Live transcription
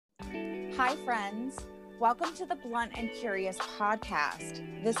Hi, friends. Welcome to the Blunt and Curious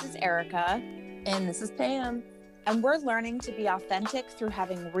podcast. This is Erica. And this is Pam. And we're learning to be authentic through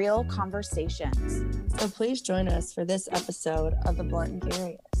having real conversations. So please join us for this episode of the Blunt and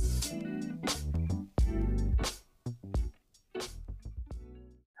Curious.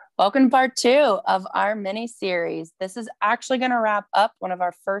 Welcome to part 2 of our mini series. This is actually going to wrap up one of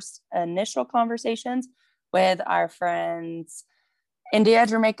our first initial conversations with our friends India,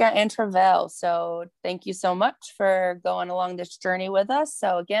 Jamaica, and Travell. So thank you so much for going along this journey with us.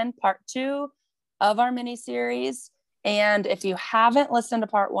 So again, part 2 of our mini series. And if you haven't listened to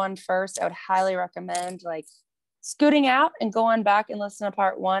part 1 first, I would highly recommend scooting out and going back and listen to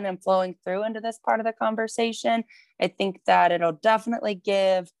part 1 and flowing through into this part of the conversation. I think that it'll definitely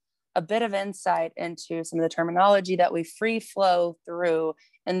give a bit of insight into some of the terminology that we free flow through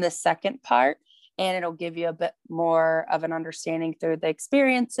in the second part. And it'll give you a bit more of an understanding through the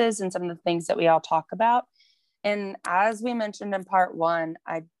experiences and some of the things that we all talk about. And as we mentioned in part 1,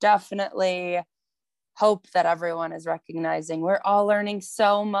 I definitely hope that everyone is recognizing we're all learning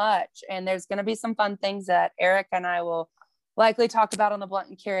so much. And there's going to be some fun things that Eric and I will likely talk about on the Blunt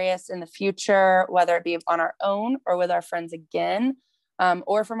and Curious in the future, whether it be on our own or with our friends again,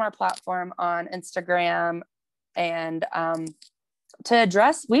 or from our platform on Instagram. And to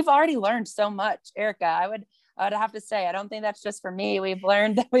address, we've already learned so much, Erica. I would have to say, I don't think that's just for me. We've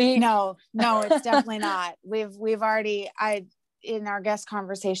learned that No, it's definitely not. We've already, in our guest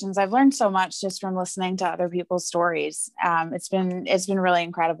conversations, I've learned so much just from listening to other people's stories. It's been really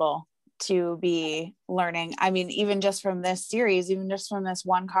incredible to be learning. I mean, even just from this series, even just from this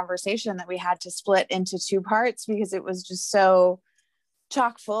one conversation that we had to split into 2 parts because it was just so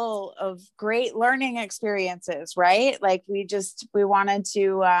chock full of great learning experiences, right? Like we wanted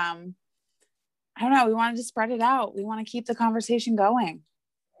to, I don't know, we wanted to spread it out. We want to keep the conversation going.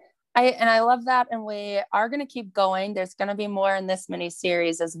 I love that. And we are going to keep going. There's going to be more in this mini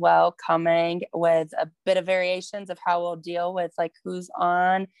series as well, coming with a bit of variations of how we'll deal with who's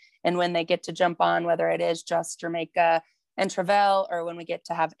on and when they get to jump on, whether it is just Jamaica and Travell, or when we get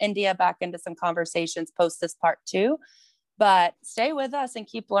to have India back into some conversations post this part 2. But stay with us and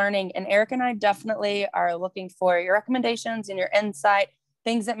keep learning. And Eric and I definitely are looking for your recommendations and your insight,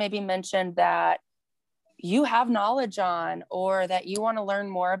 things that may be mentioned that you have knowledge on or that you want to learn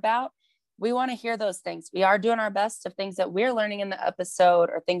more about. We want to hear those things. We are doing our best of things that we're learning in the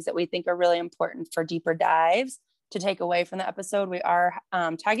episode or things that we think are really important for deeper dives to take away from the episode. We are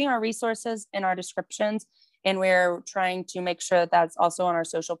tagging our resources in our descriptions, and we're trying to make sure that that's also on our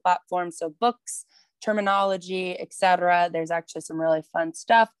social platforms. So books, terminology, etc. There's actually some really fun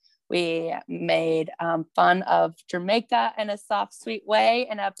stuff. We made fun of Jamaica in a soft, sweet way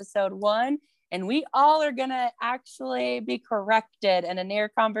in episode 1. And we all are going to actually be corrected in a near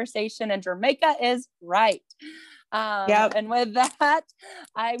conversation. And Jamaica is right. Yep. And with that,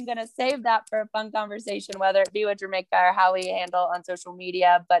 I'm going to save that for a fun conversation, whether it be with Jamaica or how we handle on social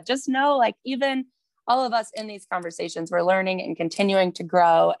media. But just know, even all of us in these conversations, we're learning and continuing to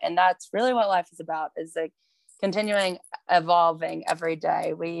grow. And that's really what life is about, is continuing evolving every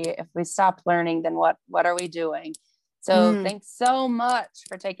day. If we stop learning, then what are we doing? So thanks so much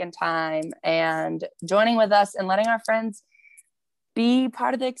for taking time and joining with us and letting our friends be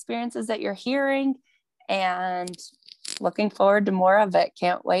part of the experiences that you're hearing, and looking forward to more of it.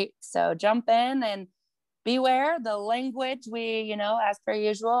 Can't wait. So jump in and beware the language. We, as per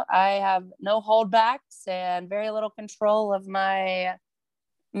usual, I have no holdbacks and very little control of my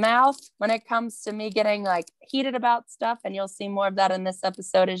mouth when it comes to me getting heated about stuff. And you'll see more of that in this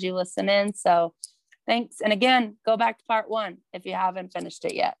episode as you listen in. So thanks. And again, go back to part 1 if you haven't finished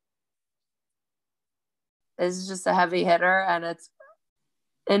it yet. This is just a heavy hitter, and it's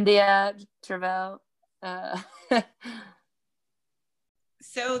India, Travell.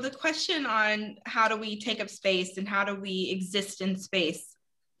 So the question on how do we take up space and how do we exist in space,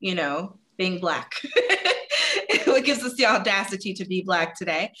 being Black, what gives us the audacity to be Black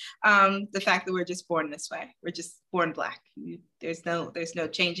today? The fact that we're just born this way. We're just born Black. There's no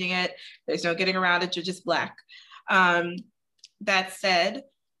changing it. There's no getting around it. You're just Black. That said,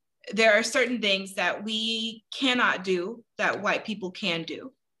 there are certain things that we cannot do that white people can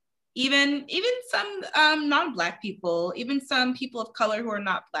do. Even some non-Black people, even some people of color who are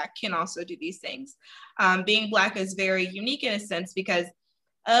not Black can also do these things. Being Black is very unique in a sense because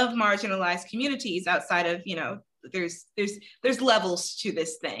of marginalized communities outside of, there's levels to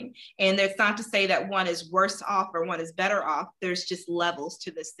this thing. And it's not to say that one is worse off or one is better off. There's just levels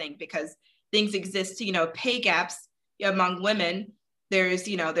to this thing because things exist, pay gaps among women. There's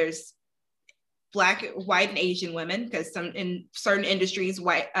Black, white, and Asian women, because in certain industries,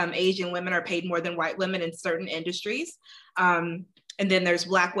 white Asian women are paid more than white women in certain industries. And then there's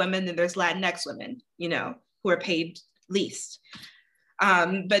Black women, then there's Latinx women, you know, who are paid least.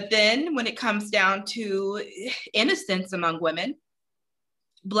 But then when it comes down to innocence among women,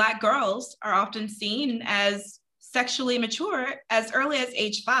 Black girls are often seen as sexually mature as early as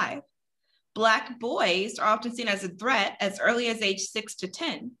age 5. Black boys are often seen as a threat as early as age 6 to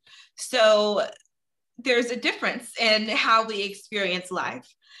 10. So there's a difference in how we experience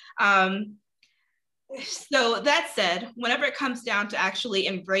life. So that said, whenever it comes down to actually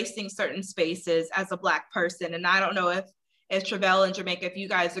embracing certain spaces as a Black person, and I don't know if Travell and Jamaica, if you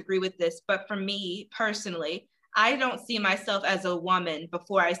guys agree with this, but for me personally, I don't see myself as a woman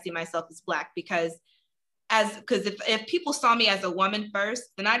before I see myself as Black, because if people saw me as a woman first,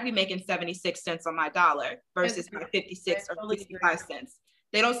 then I'd be making 76 cents on my dollar versus my 56 or 65 cents.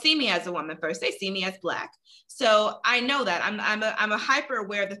 They don't see me as a woman first. They see me as Black. So I know that I'm a hyper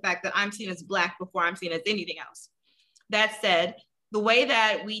aware of the fact that I'm seen as Black before I'm seen as anything else. That said, the way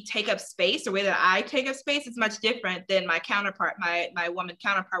that we take up space, or the way that I take up space, is much different than my counterpart, my woman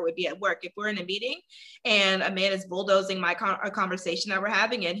counterpart would be at work. If we're in a meeting and a man is bulldozing a conversation that we're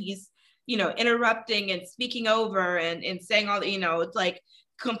having, and he's, you know, interrupting and speaking over and saying all the, you know, it's like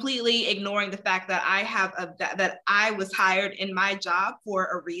completely ignoring the fact that that I was hired in my job for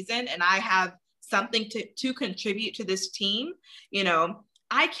a reason, and I have something to contribute to this team. You know,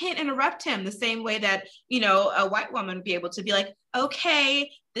 I can't interrupt him the same way that, you know, a white woman would be able to be like, okay,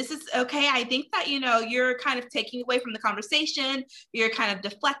 this is okay. I think that, you know, you're kind of taking away from the conversation. You're kind of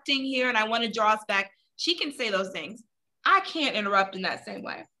deflecting here, and I want to draw us back. She can say those things. I can't interrupt in that same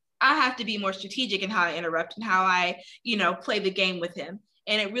way. I have to be more strategic in how I interrupt and how I, you know, play the game with him.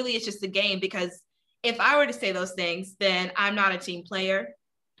 And it really is just a game, because if I were to say those things, then I'm not a team player.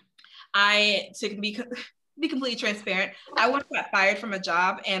 To be completely transparent, I once got fired from a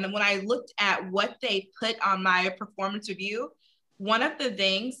job, and when I looked at what they put on my performance review, one of the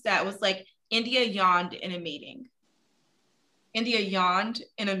things that was like, India yawned in a meeting. India yawned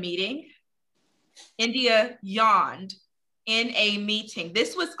in a meeting. India yawned in a meeting.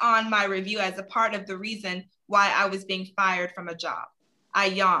 This was on my review as a part of the reason why I was being fired from a job. I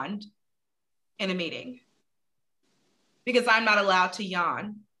yawned in a meeting because I'm not allowed to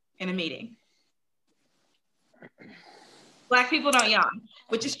yawn in a meeting. Black people don't yawn,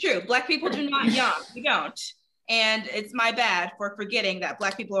 which is true. Black people do not yawn. We don't. And it's my bad for forgetting that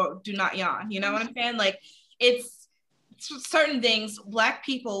Black people do not yawn. You know what I'm saying? Like, it's certain things. Black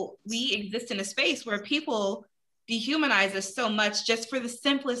people, we exist in a space where people dehumanize us so much just for the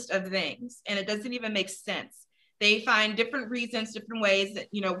simplest of things. And it doesn't even make sense. They find different reasons, different ways that,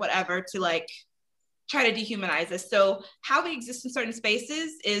 you know, whatever, to like try to dehumanize us. So how we exist in certain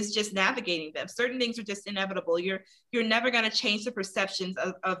spaces is just navigating them. Certain things are just inevitable. You're never going to change the perceptions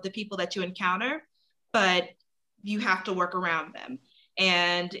of the people that you encounter, but you have to work around them.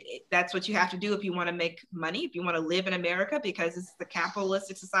 And that's what you have to do if you want to make money, if you want to live in America, because it's a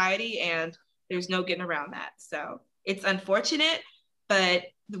capitalistic society and there's no getting around that. So it's unfortunate, but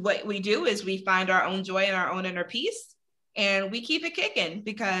what we do is we find our own joy and our own inner peace, and we keep it kicking,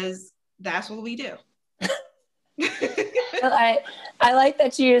 because that's what we do. I like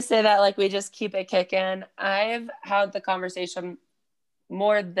that you say that, like, we just keep it kicking. I've had the conversation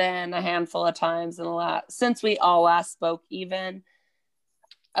more than a handful of times since we all last spoke, even,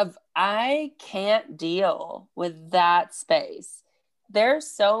 of I can't deal with that space. There's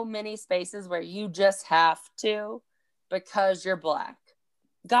so many spaces where you just have to, because you're Black.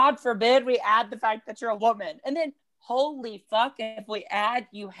 God forbid we add the fact that you're a woman. And then, holy fuck, if we add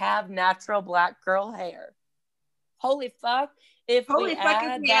you have natural Black girl hair. Holy fuck. If we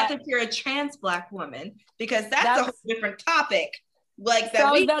add that you're a trans Black woman, because that's a whole different topic. Like that. So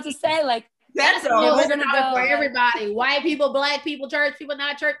I was about to say, like, that's a whole topic for everybody. White people, Black people, church people,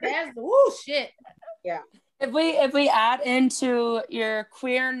 not church. That's woo shit. Yeah. If we add into your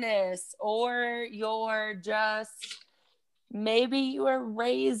queerness, or your just, maybe you were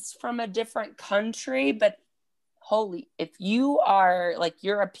raised from a different country, but if you are like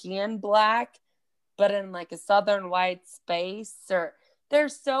European Black, but in like a Southern white space, or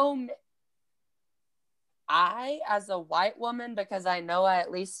there's I, as a white woman, because I know I at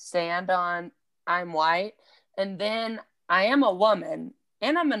least stand on I'm white, and then I am a woman,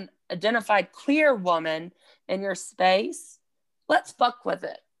 and I'm an identified queer woman in your space, let's fuck with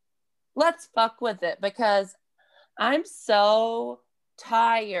it. Let's fuck with it, because I'm so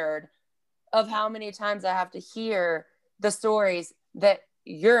tired of how many times I have to hear the stories that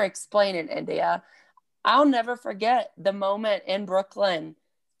you're explaining, India. I'll never forget the moment in Brooklyn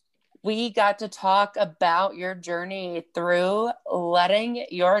we got to talk about your journey through letting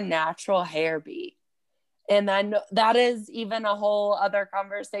your natural hair be. And I know that is even a whole other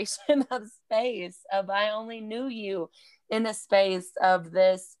conversation of space of I only knew you in a space of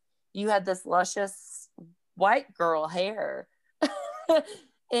this. You had this luscious white girl hair.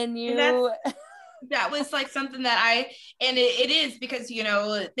 And that was like something that it is because, you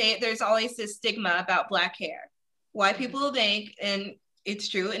know, there's always this stigma about Black hair. White people think, and it's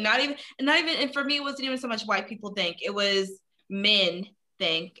true, and not even, and for me, it wasn't even so much white people think, it was men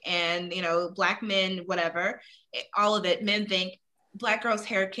think, and, you know, Black men, whatever, all of it, men think Black girls'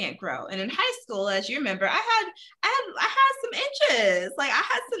 hair can't grow. And in high school, as you remember, I had some inches, like I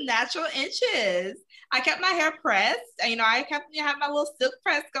had some natural inches. I kept my hair pressed. You know, I had my little silk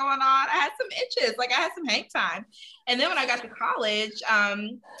press going on. I had some inches, like I had some hang time. And then when I got to college,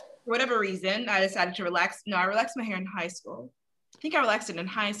 for whatever reason, I decided to relax. No, I relaxed my hair in high school. I think I relaxed it in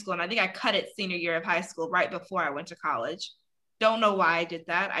high school, and I think I cut it senior year of high school, right before I went to college. Don't know why I did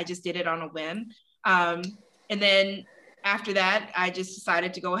that. I just did it on a whim. And then after that, I just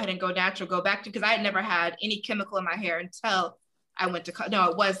decided to go ahead and go natural, go back to, because I had never had any chemical in my hair until I went to,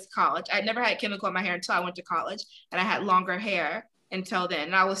 it was college. I'd never had chemical in my hair until I went to college, and I had longer hair until then.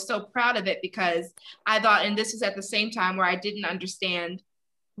 And I was so proud of it because I thought, and this was at the same time where I didn't understand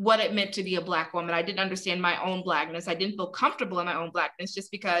what it meant to be a Black woman. I didn't understand my own Blackness. I didn't feel comfortable in my own Blackness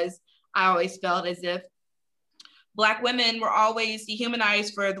just because I always felt as if Black women were always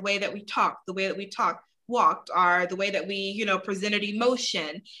dehumanized for the way that we talked, walked, or the way that we, you know, presented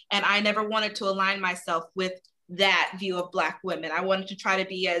emotion. And I never wanted to align myself with that view of Black women. I wanted to try to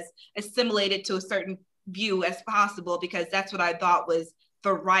be as assimilated to a certain view as possible because that's what I thought was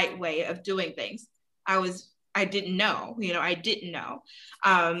the right way of doing things. I didn't know.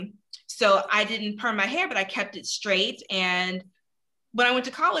 So I didn't perm my hair, but I kept it straight. And when I went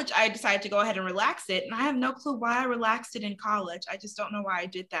to college, I decided to go ahead and relax it. And I have no clue why I relaxed it in college. I just don't know why I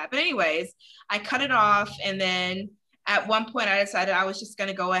did that. But anyways, I cut it off. And then at one point I decided I was just going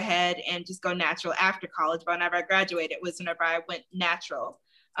to go ahead and just go natural after college. But whenever I graduated, it was whenever I went natural.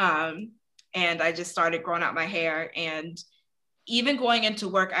 And I just started growing out my hair. And even going into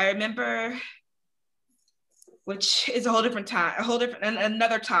work, I remember, which is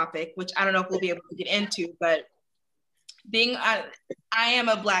another topic, which I don't know if we'll be able to get into, but I am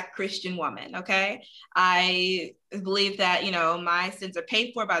a Black Christian woman, okay? I believe that, you know, my sins are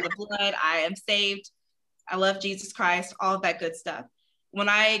paid for by the blood. I am saved. I love Jesus Christ, all of that good stuff. When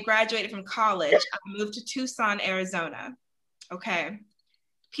I graduated from college, I moved to Tucson, Arizona, okay?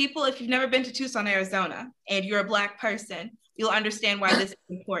 People, if you've never been to Tucson, Arizona, and you're a Black person, you'll understand why this is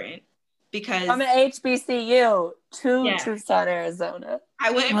important. Because I'm an HBCU to Tucson, Arizona.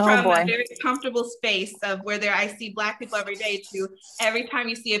 I went from a very comfortable space of where I see Black people every day to every time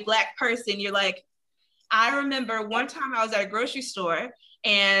you see a Black person, you're like, I remember one time I was at a grocery store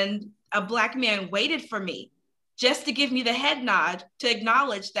and a Black man waited for me just to give me the head nod to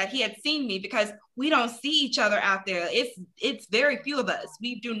acknowledge that he had seen me, because we don't see each other out there. It's very few of us.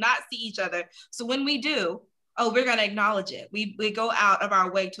 We do not see each other. So when we do, we're going to acknowledge it. We go out of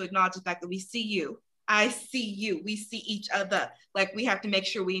our way to acknowledge the fact that we see you. I see you. We see each other. Like, we have to make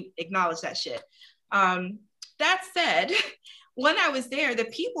sure we acknowledge that shit. That said, when I was there, the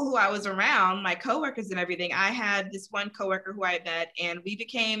people who I was around, my coworkers and everything, I had this one coworker who I had met, and we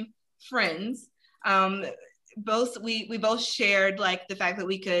became friends. We both shared like the fact that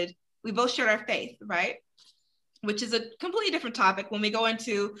we both shared our faith, right? Which is a completely different topic when we go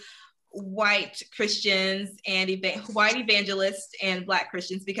into white Christians and white evangelists and Black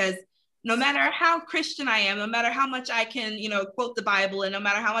Christians, because no matter how Christian I am, no matter how much I can, you know, quote the Bible, and no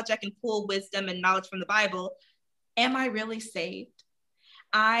matter how much I can pull wisdom and knowledge from the Bible, am I really saved?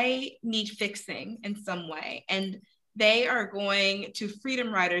 I need fixing in some way. And they are going to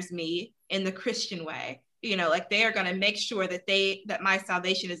freedom riders me in the Christian way. You know, like they are going to make sure that my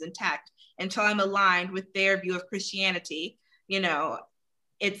salvation is intact until I'm aligned with their view of Christianity. You know,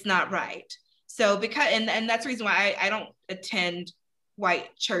 it's not right. So and that's the reason why I don't attend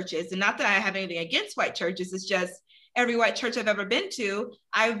white churches. And not that I have anything against white churches, it's just every white church I've ever been to,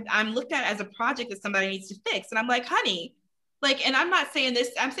 I'm looked at as a project that somebody needs to fix. And I'm like, honey, like, and I'm not saying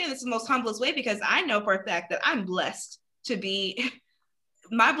this, I'm saying this in the most humblest way, because I know for a fact that I'm blessed to be,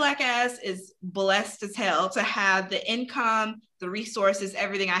 my Black ass is blessed as hell to have the income, the resources,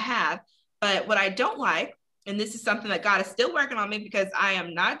 everything I have. But what I don't like, and this is something that God is still working on me, because I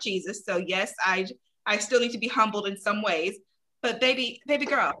am not Jesus. So yes, I still need to be humbled in some ways. But baby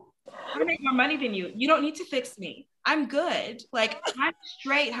girl, I make more money than you. You don't need to fix me. I'm good. Like, I'm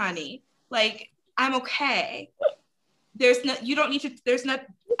straight, honey. Like, I'm okay. there's no, you don't need to, there's not,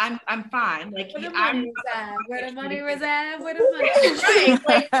 I'm fine. Like, where the money reside, where the money reside, where the money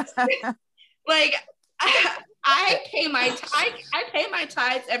right. Like I pay my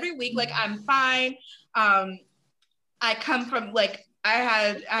tithes every week. Like, I'm fine. I come from, like, I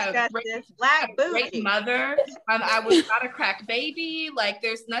had a great mother. I was not a crack baby. Like,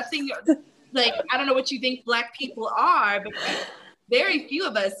 there's nothing, like, I don't know what you think Black people are, but very few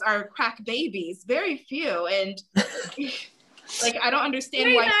of us are crack babies. Very few. And like, I don't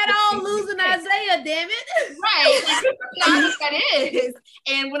understand why not all losing Isaiah, damn it. Right. Like, not what that is.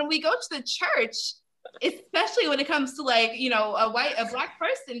 And when we go to the church, especially when it comes to, like, you know, a Black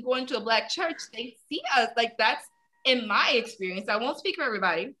person going to a Black church, they see us, like, that's, in my experience, I won't speak for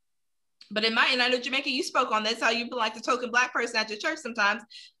everybody, but and I know, Jamaica, you spoke on this, how you've been like the token Black person at your church sometimes.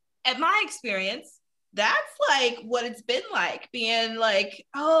 At my experience, that's like what it's been like, being like,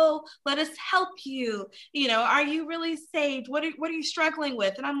 oh, let us help you. You know, are you really saved? What are you struggling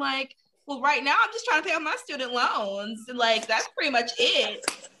with? And I'm like, well, right now I'm just trying to pay off my student loans. And like, that's pretty much it.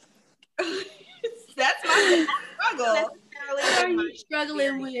 That's my struggle. What are you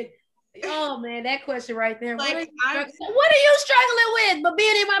struggling with? Oh man, that question right there. Like, what are you struggling with? But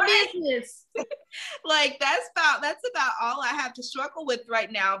being in my business. Like, that's about all I have to struggle with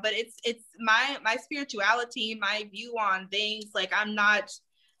right now. But it's my spirituality, my view on things. Like, I'm not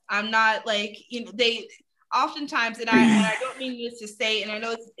like, you know, they oftentimes, and I don't mean this to say, and I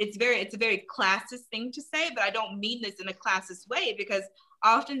know it's a very classist thing to say, but I don't mean this in a classist way, because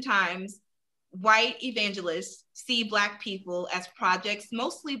oftentimes white evangelists see Black people as projects,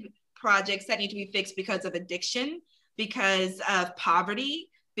 mostly projects that need to be fixed because of addiction, because of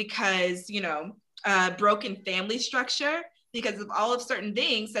poverty, because, you know, broken family structure, because of all of certain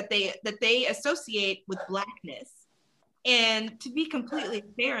things that they associate with Blackness. And to be completely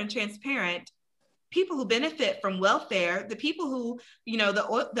fair and transparent, people who benefit from welfare, the people who, you know, the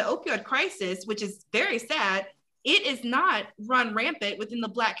opioid crisis, which is very sad, it is not run rampant within the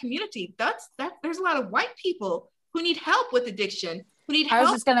Black community. There's a lot of white people who need help with addiction. I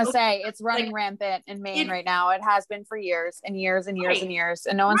was just going to say, it's running rampant in Maine right now. It has been for years and years and years and years.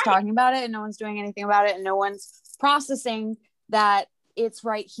 And no one's talking about it, and no one's doing anything about it. And no one's processing that it's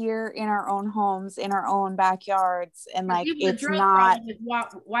right here in our own homes, in our own backyards. And like, it's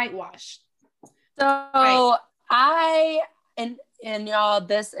not whitewashed. So and y'all,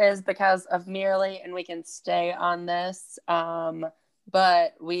 this is because of Merely, and we can stay on this.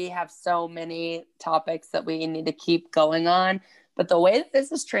 But we have so many topics that we need to keep going on. But the way that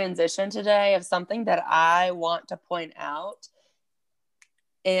this is transitioned today is something that I want to point out,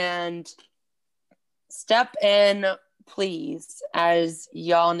 and step in, please, as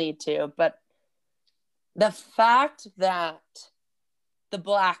y'all need to. But the fact that the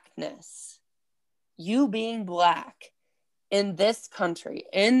Blackness, you being Black in this country,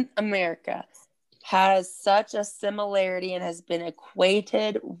 in America, has such a similarity and has been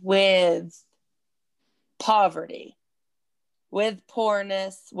equated with poverty, with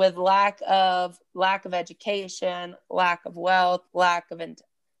poorness, with lack of education, lack of wealth,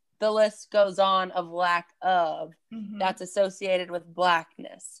 the list goes on of lack of, that's associated with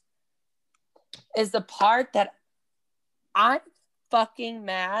Blackness, is the part that I'm fucking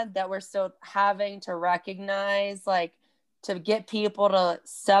mad that we're still having to recognize, like, to get people to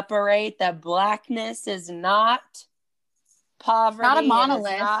separate that Blackness is not poverty. Not a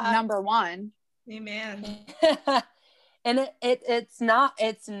monolith, number one. Amen. And it's not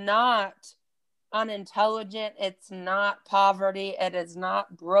unintelligent. It's not poverty. It is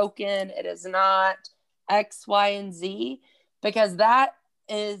not broken. It is not X, Y, and Z, because that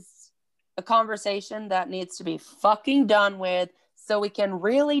is a conversation that needs to be fucking done with, so we can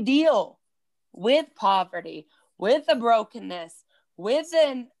really deal with poverty, with the brokenness, with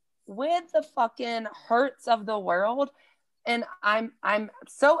the fucking hurts of the world. And I'm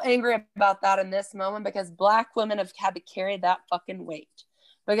so angry about that in this moment, because Black women have had to carry that fucking weight.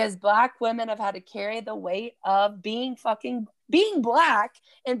 Because Black women have had to carry the weight of being Black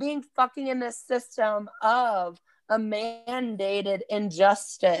and being fucking in this system of a mandated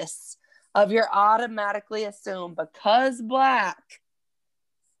injustice of you're automatically assumed, because Black,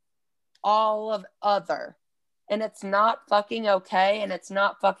 all of other. And it's not fucking okay. And it's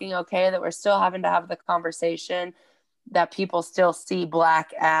not fucking okay that we're still having to have the conversation that people still see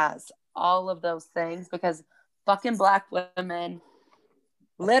Black as all of those things, because fucking Black women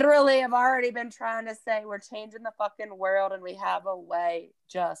literally have already been trying to say we're changing the fucking world and we have a way.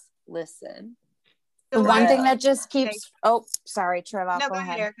 Just listen. The one thing that just keeps, oh, sorry, Trevor. No, go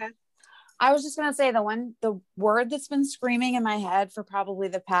ahead, Erica. I was just going to say the word that's been screaming in my head for probably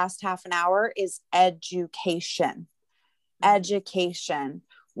the past half an hour is education. education.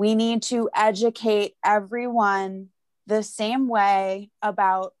 We need to educate everyone the same way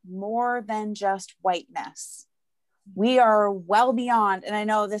about more than just whiteness. We are well beyond, and I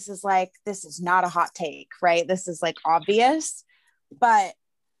know this is not a hot take, right? This is like obvious, but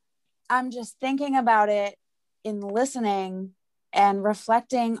I'm just thinking about it in listening and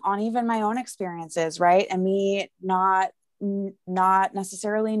reflecting on even my own experiences, right? And me not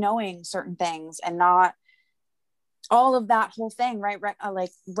necessarily knowing certain things, and not all of that whole thing, right?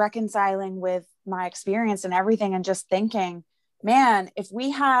 Like reconciling with my experience and everything, and just thinking, man, if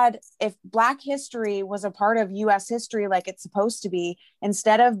Black history was a part of US history like it's supposed to be,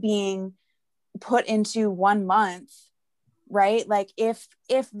 instead of being put into 1 month, right? Like if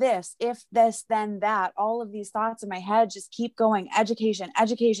this, then that, all of these thoughts in my head just keep going, education.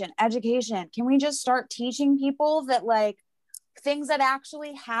 Can we just start teaching people that, like, things that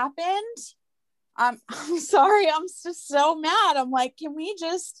actually happened? I'm sorry, I'm just so mad. I'm like, can we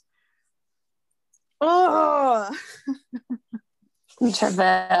just, oh.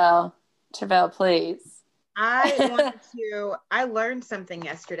 Travell, please. I learned something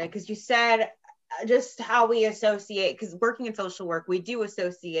yesterday, because you said just how we associate, because working in social work, we do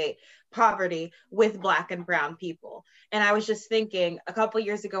associate poverty with Black and brown people. And I was just thinking, a couple of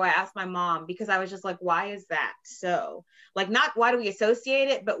years ago, I asked my mom, because I was just like, why is that so? Like, not why do we associate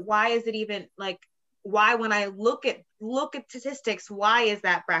it, but why is it even, like, why, when I look at statistics, why is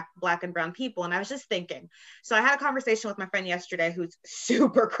that Black and brown people? And I was just thinking, so I had a conversation with my friend yesterday who's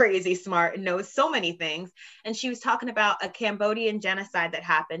super crazy smart and knows so many things. And she was talking about a Cambodian genocide that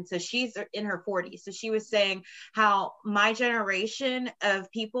happened. So she's in her 40s. So she was saying how my generation of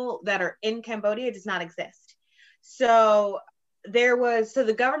people that are in Cambodia does not exist. So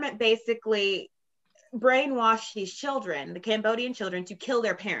the government basically brainwashed these children, the Cambodian children, to kill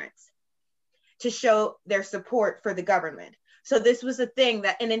their parents, to show their support for the government. So this was a thing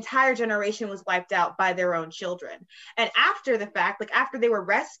that an entire generation was wiped out by their own children. And after the fact, like after they were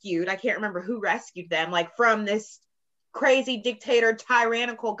rescued, I can't remember who rescued them, like from this crazy dictator,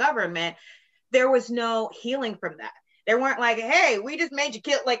 tyrannical government, there was no healing from that. They weren't like, hey, we just made you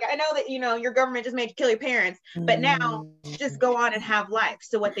kill, like, I know that, your government just made you kill your parents, but now just go on and have life.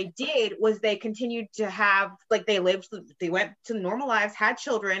 So what they did was they continued to have, like, they went to normal lives, had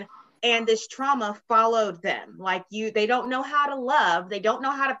children, and this trauma followed them. Like, they don't know how to love. They don't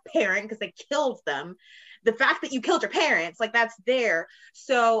know how to parent because they killed them. The fact that you killed your parents, like, that's there.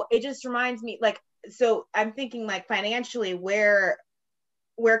 So it just reminds me, like, so I'm thinking, like, financially where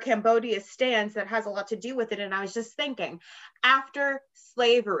Cambodia stands, that has a lot to do with it. And I was just thinking, after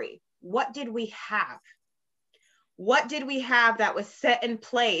slavery, what did we have? What did we have that was set in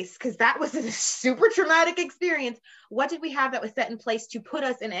place? Because that was a super traumatic experience. What did we have that was set in place to put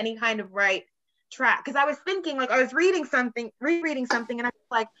us in any kind of right track? Because I was thinking, like, I was rereading something, and I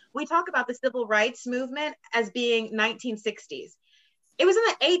was like, we talk about the civil rights movement as being 1960s. It was in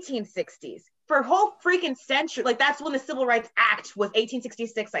the 1860s. For a whole freaking century, like, that's when the Civil Rights Act was,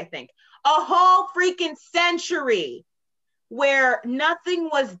 1866, I think. A whole freaking century where nothing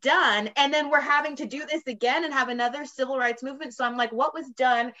was done, and then we're having to do this again and have another civil rights movement. So I'm like, what was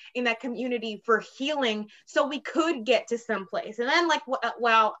done in that community for healing so we could get to someplace? And then, like,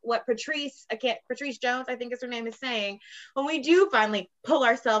 what Patrice Jones, I think is her name, is saying, when we do finally pull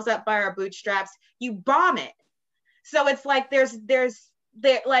ourselves up by our bootstraps, you bomb it. So it's like there's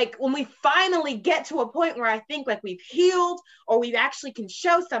like, when we finally get to a point where I think, like, we've healed or we actually can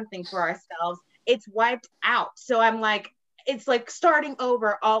show something for ourselves, it's wiped out. So I'm like, it's like starting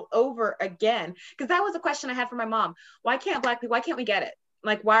over all over again. Because that was a question I had for my mom. Why can't Black people, why can't we get it?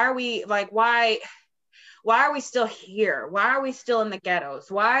 Like, why are we still here? Why are we still in the ghettos?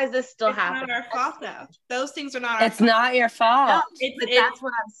 Why is this still happening? It's not our fault, though. Those things are not our fault. It's not your fault. No, that's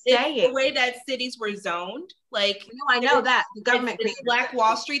what I'm saying. It's the way that cities were zoned. Like, no, I know that the government it's Black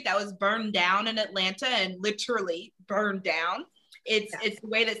Wall Street that was burned down in Atlanta, and literally burned down. It's the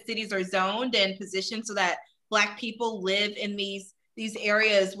way that cities are zoned and positioned so that Black people live in these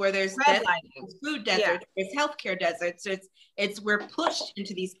areas where there's deserts, food deserts, there's healthcare deserts. It's we're pushed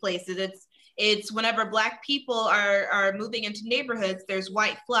into these places. It's whenever Black people are moving into neighborhoods, there's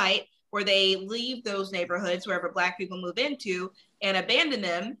white flight, where they leave those neighborhoods wherever Black people move into and abandon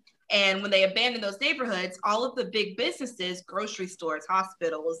them. And when they abandon those neighborhoods, all of the big businesses, grocery stores,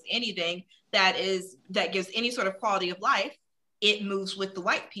 hospitals, anything that gives any sort of quality of life, it moves with the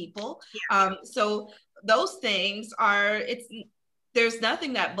white people. So those things there's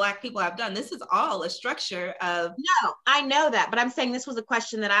nothing that Black people have done. This is all a structure of. No, I know that, but I'm saying this was a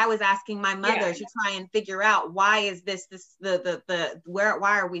question that I was asking my mother to try and figure out, why is this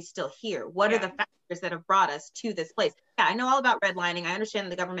why are we still here? What are the factors that have brought us to this place? Yeah, I know all about redlining. I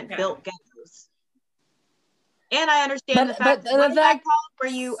understand the government built ghettos, and I understand the fact that where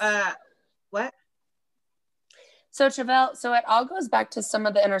you what. So Chevelle, so it all goes back to some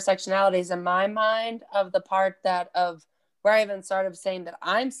of the intersectionalities in my mind of the part that of where I even started saying that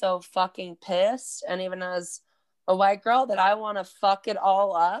I'm so fucking pissed, and even as a white girl, that I want to fuck it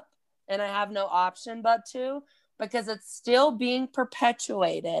all up, and I have no option but to, because it's still being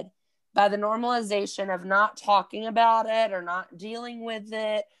perpetuated by the normalization of not talking about it or not dealing with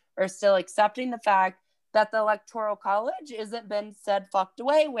it, or still accepting the fact that the Electoral College isn't been said fucked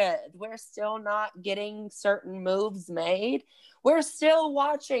away with. We're still not getting certain moves made. We're still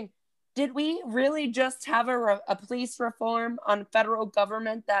watching. Did we really just have a police reform on federal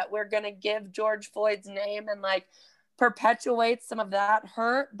government that we're going to give George Floyd's name and like perpetuate some of that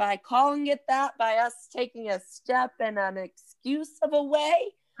hurt by calling it that, by us taking a step in an excuse of a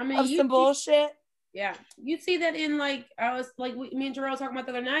way of some bullshit? Yeah, you see that in like, I was like, me and Jarrell talking about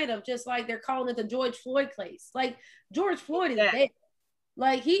the other night of just like they're calling it the George Floyd case. Like George Floyd is dead.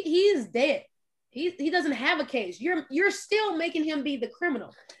 Like he is dead. He doesn't have a case. You're still making him be the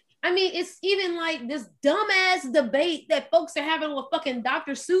criminal. I mean, it's even like this dumbass debate that folks are having with fucking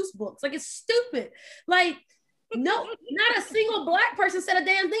Dr. Seuss books. Like, it's stupid. Like, no, not a single Black person said a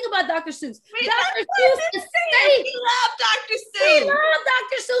damn thing about Dr. Seuss. Dr. Seuss is safe. We love Dr. Seuss. We love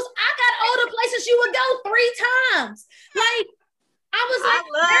Dr. Seuss. I got all the places you would go 3 times. Like,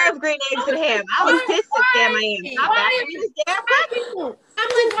 I love green eggs and ham. I was pissed at Sam I'm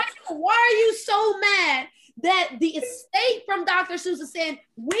like, why are you so mad that the estate from Dr. Seuss is saying,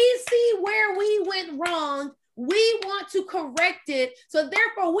 we see where we went wrong, we want to correct it, so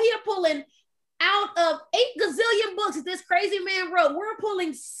therefore we are pulling out of 8 gazillion books that this crazy man wrote, we're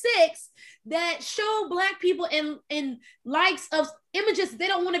pulling 6 that show Black people in likes of images they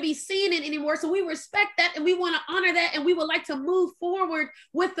don't want to be seen in anymore. So we respect that and we want to honor that, and we would like to move forward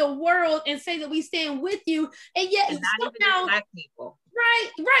with the world and say that we stand with you. And yet not even Black people.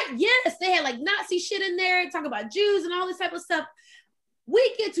 Right. Yes, they had like Nazi shit in there, talk about Jews and all this type of stuff.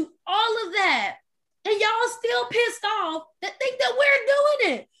 We get to all of that, and y'all still pissed off that think that we're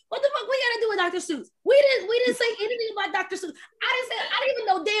doing it. What the fuck we gotta do with Dr. Seuss? We didn't say anything about Dr. Seuss. I didn't even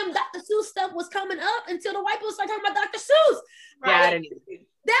know damn Dr. Seuss stuff was coming up until the white people started talking about Dr. Seuss. Right? Yeah, I didn't even.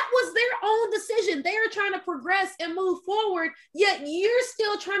 That was their own decision. They are trying to progress and move forward, yet you're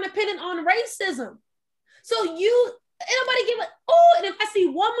still trying to pin it on racism. So anybody give it, and if I see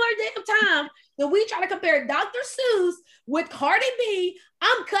one more damn time that we try to compare Dr. Seuss with Cardi B,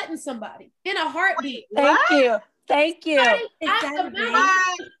 I'm cutting somebody in a heartbeat. Thank you.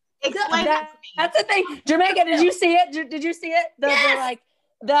 Explain that to me. That's the thing. Jamaica, did you see it? Did you see it? Yes.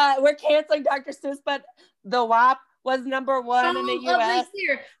 We're canceling Dr. Seuss, but the WAP was #1 in the US.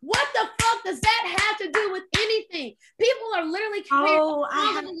 What the fuck does that have to do with anything? People are literally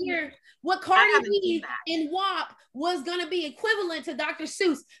comparing here what Cardi B and WAP was going to be equivalent to Dr.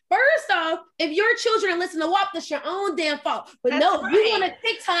 Seuss. First off, if your children listen to WAP, that's your own damn fault. But you want to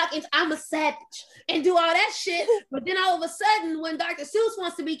TikTok and I'm a savage and do all that shit. But then all of a sudden, when Dr. Seuss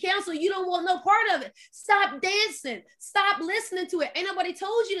wants to be canceled, you don't want no part of it. Stop dancing. Stop listening to it. Ain't nobody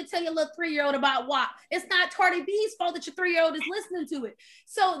told you to tell your little 3-year-old about WAP. It's not Cardi B's fault that your 3-year-old is listening to it.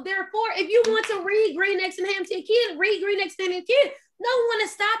 So therefore, if you want to read Green Eggs and Ham to your kid, read Green Eggs and Ham to your kid. No one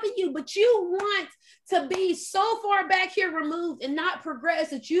is stopping you, but you want to be so far back here removed and not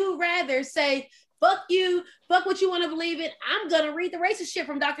progress that you rather say, fuck you, fuck what you want to believe in. I'm going to read the racist shit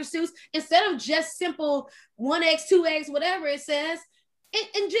from Dr. Seuss instead of just simple 1X, 2X, whatever it says,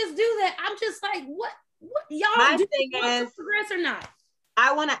 and just do that. I'm just like, what y'all do you want to progress or not?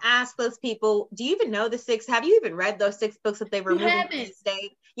 I want to ask those people, do you even know the 6? Have you even read those 6 books that they removed from this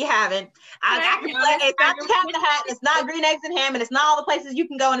state? You haven't. I can play. It's not the Cat in the Hat. It's not Green Eggs and Ham, and it's not all the places you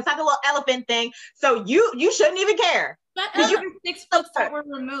can go, and it's not the little elephant thing. So you shouldn't even care. But other 6 books that were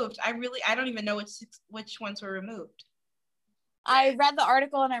removed, I don't even know which ones were removed. I read the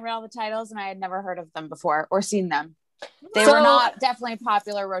article and I read all the titles, and I had never heard of them before or seen them. They were not definitely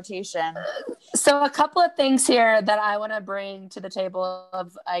popular rotation. So a couple of things here that I want to bring to the table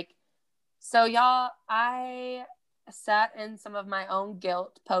of like, so y'all, I sat in some of my own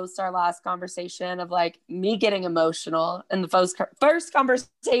guilt post our last conversation of like me getting emotional in the first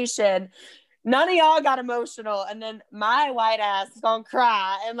conversation. None of y'all got emotional, and then my white ass is gonna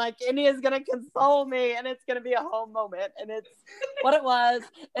cry, and like India's gonna console me, and it's gonna be a whole moment, and it's what it was.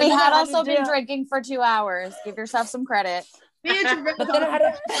 We had also been drinking for 2 hours. Give yourself some credit. But then I had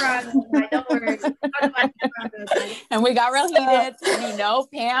don't worry. And we got real heated. And you know,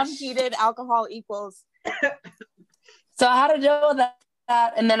 Pam, heated alcohol equals. So I had to deal with that.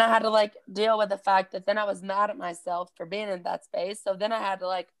 And then I had to like deal with the fact that then I was mad at myself for being in that space. So then I had to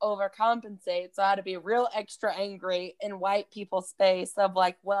like overcompensate. So I had to be real extra angry in white people space of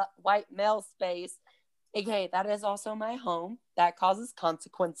like white male space. Okay, that is also my home. That causes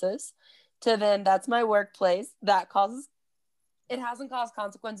consequences. To then that's my workplace. That causes, it hasn't caused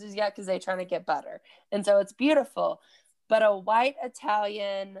consequences yet because they're trying to get better. And so it's beautiful. But a white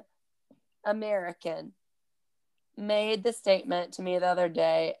Italian American made the statement to me the other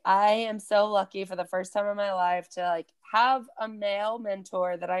day. I am so lucky for the first time in my life to like have a male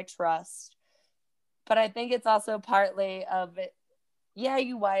mentor that I trust. But I think it's also partly of it. Yeah,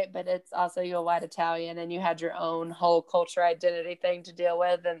 you white, but it's also you a white Italian and you had your own whole culture identity thing to deal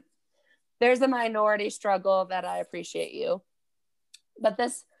with. And there's a minority struggle that I appreciate you. But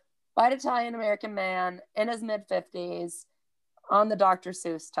this white Italian American man in his mid-50s on the Dr.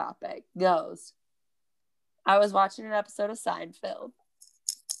 Seuss topic goes, I was watching an episode of Seinfeld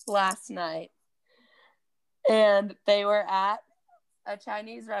last night, and they were at a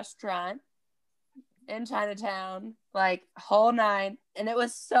Chinese restaurant in Chinatown, like whole nine, and it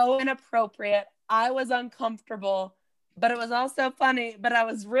was so inappropriate. I was uncomfortable, but it was also funny, but I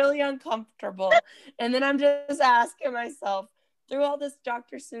was really uncomfortable. And then I'm just asking myself, through all this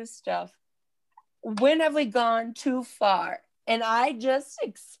Dr. Seuss stuff, when have we gone too far? And I just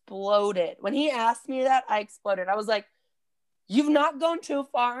exploded. When he asked me that, I exploded. I was like, you've not gone too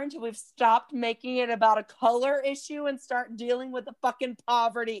far until we've stopped making it about a color issue and start dealing with the fucking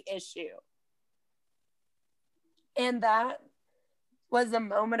poverty issue. And that was a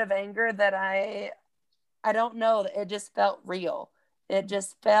moment of anger that I don't know. It just felt real. It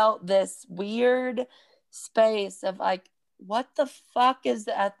just felt this weird space of like, what the fuck is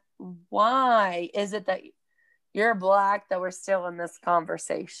that? Why is it that you're Black that we're still in this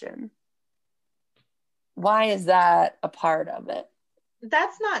conversation? Why is that a part of it?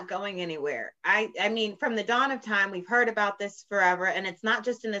 That's not going anywhere. I mean, from the dawn of time, we've heard about this forever, and it's not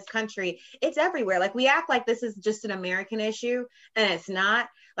just in this country, it's everywhere. Like, we act like this is just an American issue, and it's not.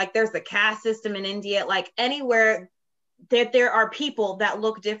 Like, there's the caste system in India. Like, anywhere that there are people that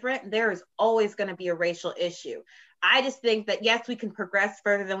look different, there is always going to be a racial issue. I just think that, yes, we can progress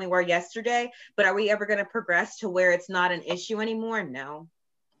further than we were yesterday, but are we ever going to progress to where it's not an issue anymore? No.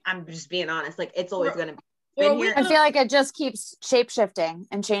 I'm just being honest. Like, it's always going to be. I feel like it just keeps shape shifting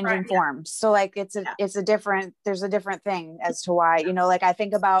and changing forms. So like there's a different thing as to why, you know, like I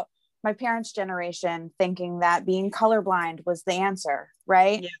think about my parents' generation thinking that being colorblind was the answer,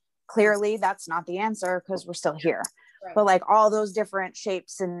 right? Yeah. Clearly that's not the answer because we're still here. Right. But like all those different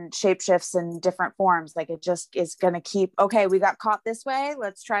shapes and shape shifts and different forms, like it just is going to keep, okay, we got caught this way,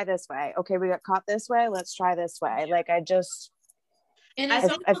 let's try this way. Okay, we got caught this way, let's try this way. Like I feel like,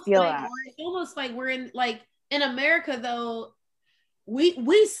 that. It's almost like we're in America though,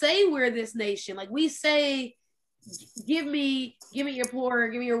 we say we're this nation. Like we say, give me your poor,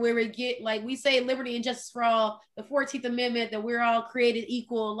 give me your where we get, like we say liberty and justice for all, the 14th Amendment, that we're all created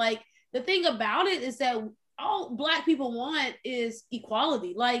equal. Like the thing about it is that all Black people want is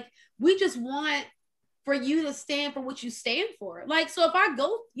equality. Like we just want for you to stand for what you stand for. Like, so if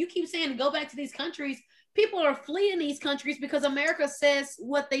you keep saying to go back to these countries, people are fleeing these countries because America says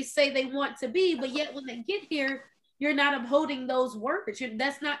what they say they want to be, but yet when they get here, you're not upholding those words.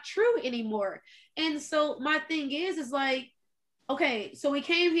 That's not true anymore. And so my thing is like, okay, so we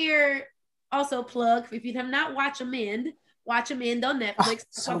came here, also plug, if you have not watched Amend on Netflix.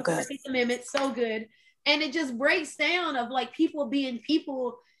 So good. 14th Amendment, so good. And it just breaks down of like people being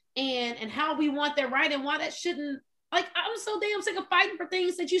people and how we want their right and why that shouldn't, like, I'm so damn sick of fighting for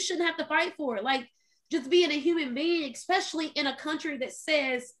things that you shouldn't have to fight for. Like just being a human being, especially in a country that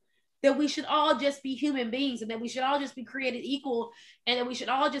says that we should all just be human beings and that we should all just be created equal and that we should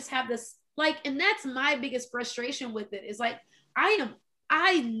all just have this, like, and that's my biggest frustration with it is like,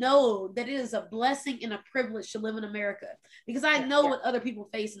 I know that it is a blessing and a privilege to live in America because I know what other people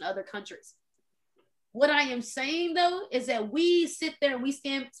face in other countries. What I am saying though is that we sit there and we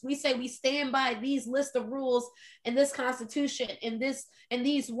say we stand by these list of rules and this constitution and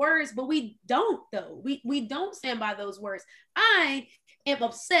these words, but we don't though. We don't stand by those words. I am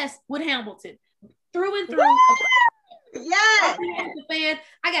obsessed with Hamilton through and through. Yes. The fan.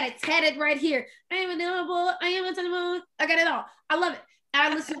 I got it tatted right here. I am a noble. I am a noble. I got it all. I love it.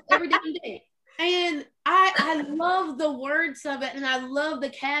 I listen every damn day. And I love the words of it, and I love the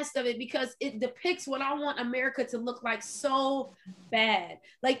cast of it because it depicts what I want America to look like so bad.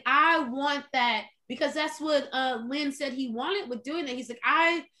 Like I want that because that's what Lynn said he wanted with doing it. He's like,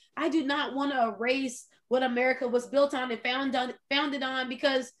 I do not want to erase what America was built on and founded on,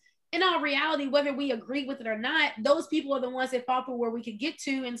 because in all reality, whether we agree with it or not, those people are the ones that fought for where we could get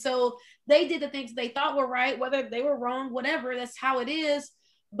to. And so they did the things they thought were right, whether they were wrong, whatever, that's how it is.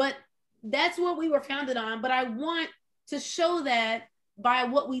 But that's what we were founded on. But I want to show that by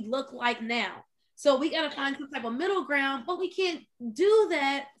what we look like now. So we got to find some type of middle ground, but we can't do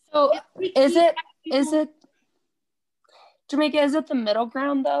that. So is it Jamaica, is it the middle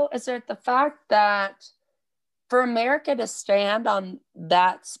ground though? Is it the fact that for America to stand on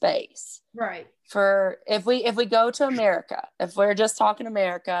that space, right? For if we go to America, if we're just talking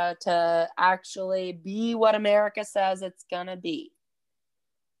America, to actually be what America says it's gonna be,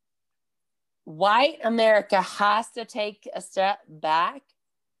 white America has to take a step back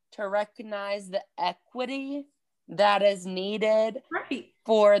to recognize the equity that is needed, right,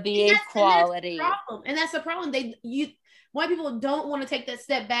 for the equality. And that's the problem. White people don't want to take that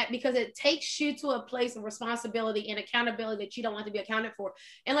step back because it takes you to a place of responsibility and accountability that you don't want to be accounted for.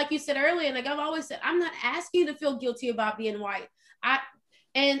 And like you said earlier, and like I've always said, I'm not asking you to feel guilty about being white.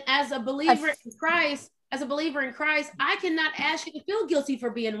 And as a believer in Christ, I cannot ask you to feel guilty for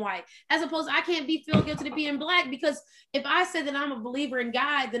being white. As opposed to I can't feel guilty to being black, because if I say that I'm a believer in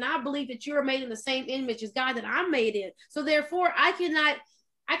God, then I believe that you're made in the same image as God that I'm made in. So therefore, I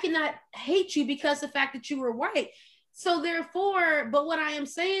cannot hate you because of the fact that you were white. So therefore, but what I am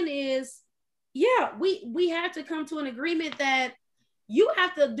saying is, yeah, we have to come to an agreement that you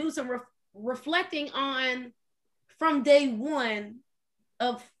have to do some reflecting on from day one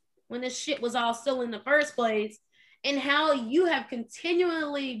of when this shit was all still in the first place, and how you have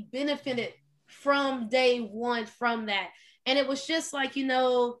continually benefited from day one from that. And it was just like,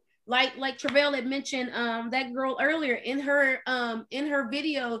 like Travell had mentioned, that girl earlier in her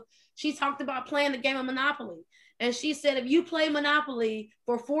video, she talked about playing the game of Monopoly. And she said, if you play Monopoly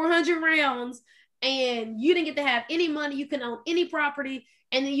for 400 rounds and you didn't get to have any money, you can own any property,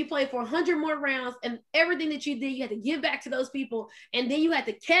 and then you play for 100 more rounds, and everything that you did, you had to give back to those people, and then you had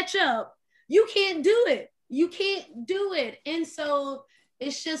to catch up. You can't do it. You can't do it. And so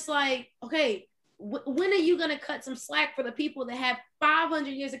it's just like, okay, when are you going to cut some slack for the people that have 500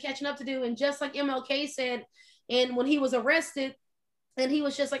 years of catching up to do? And just like MLK said, and when he was arrested, and he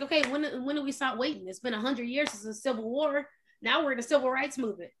was just like, okay, when do we stop waiting? It's been 100 years since the Civil War. Now we're in the Civil Rights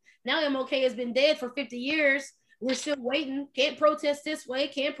Movement. Now MLK has been dead for 50 years. We're still waiting. Can't protest this way.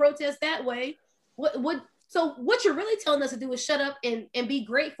 Can't protest that way. So what you're really telling us to do is shut up and be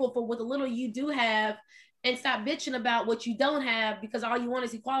grateful for what the little you do have, and stop bitching about what you don't have, because all you want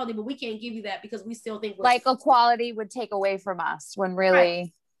is equality, but we can't give you that because we still think like equality would take away from us when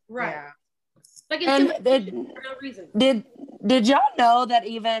really. Right. Yeah. Like And for no reason. Did y'all know that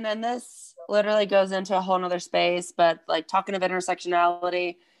even, and this literally goes into a whole nother space, but like talking of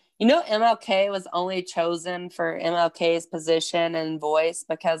intersectionality, MLK was only chosen for MLK's position and voice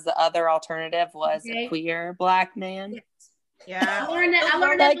because the other alternative was a queer black man. Yeah. I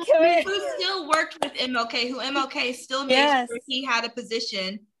learned that. Who still worked with MLK, who MLK still made sure he had a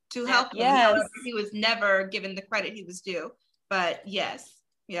position to help him. Yes. However, he was never given the credit he was due. But yes.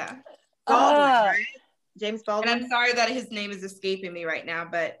 Yeah. Baldwin, right? James Baldwin. And I'm sorry that his name is escaping me right now,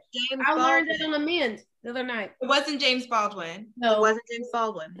 but I learned it on Amend the other night. It wasn't James Baldwin. No, it wasn't James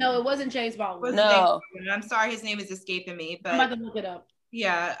Baldwin. No, it wasn't James Baldwin. I'm sorry, his name is escaping me. But I'm about to look it up.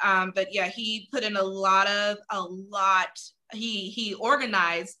 Yeah, but yeah, he put in a lot. He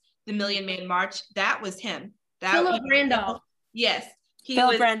organized the Million Man March. That was him. Philip Randolph. Yes.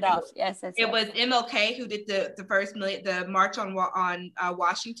 Philip Randolph. Yes. It was MLK who did the first the march on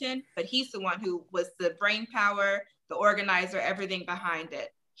Washington, but he's the one who was the brain power, the organizer, everything behind it.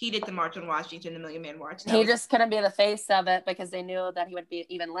 He did the March on Washington, the Million Man March. He just couldn't be the face of it because they knew that he would be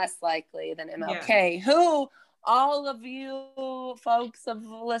even less likely than MLK, who all of you folks of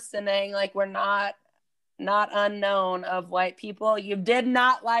listening, like, we're not unknown of white people. You did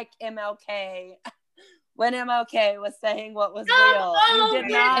not like MLK. When MLK was saying what was real. You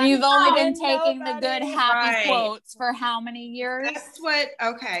did not. And you've only been taking the good, happy quotes for how many years?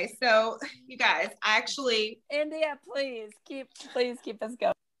 Okay, so you guys, India, please keep us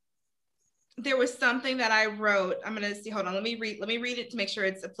going. There was something that I wrote. I'm going to see, hold on, let me read it to make sure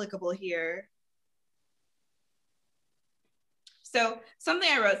it's applicable here. So something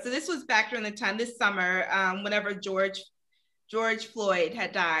I wrote, so this was back during the time, this summer, whenever George Floyd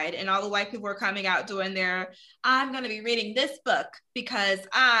had died, and all the white people were coming out doing I'm going to be reading this book because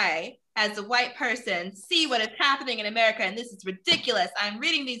I as a white person, see what is happening in America, and this is ridiculous. I'm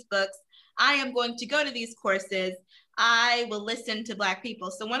reading these books. I am going to go to these courses. I will listen to Black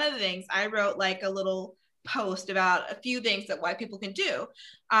people. So one of the things I wrote like a little post about a few things that white people can do.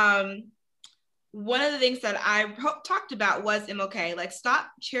 One of the things that I talked about was MLK, like stop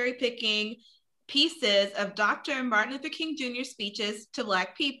cherry picking pieces of Dr. Martin Luther King Jr. speeches to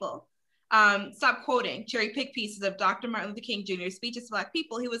Black people. Stop quoting cherry pick pieces of Dr. Martin Luther King Jr. speeches to Black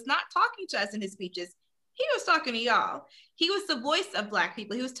people. He was not talking to us in his speeches. He was talking to y'all. He was the voice of Black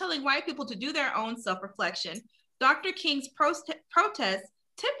people. He was telling white people to do their own self-reflection. Dr. King's protests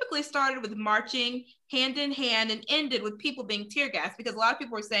typically started with marching hand in hand and ended with people being tear gassed, because a lot of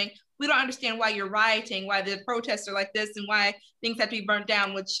people were saying, we don't understand why you're rioting, why the protests are like this, and why things have to be burnt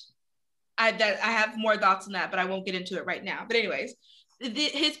down, which I have more thoughts on that, but I won't get into it right now. But anyways,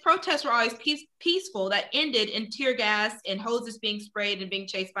 his protests were always peaceful that ended in tear gas and hoses being sprayed and being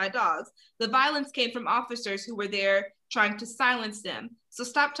chased by dogs. The violence came from officers who were there trying to silence them. So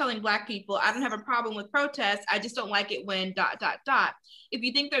stop telling Black people, I don't have a problem with protests. I just don't like it when ... If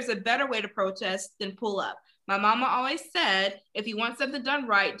you think there's a better way to protest, then pull up. My mama always said, if you want something done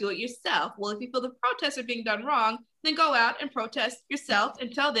right, do it yourself. Well, if you feel the protests are being done wrong, then go out and protest yourself.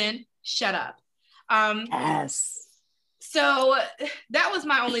 Until then, shut up. Yes. So that was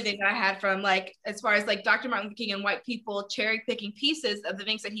my only thing that I had from like, as far as like Dr. Martin Luther King and white people cherry picking pieces of the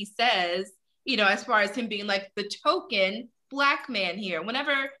things that he says, you know, as far as him being like the token Black man here,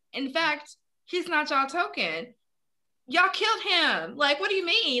 whenever in fact, he's not y'all token. Y'all killed him. Like, what do you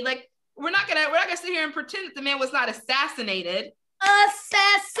mean? Like, we're not gonna sit here and pretend that the man was not assassinated.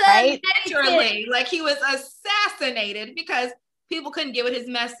 Assassinated. Literally, like he was assassinated because people couldn't get with his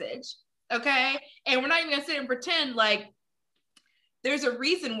message. Okay. And we're not even gonna sit and pretend like there's a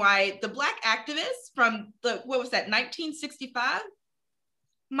reason why the Black activists from the, what was that, 1965?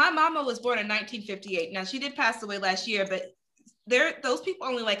 My mama was born in 1958. Now she did pass away last year, but those people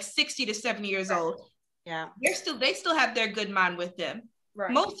only like 60 to 70 years old. Yeah. They still have their good mind with them.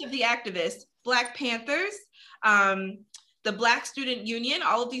 Right. Most of the activists, Black Panthers, the Black Student Union,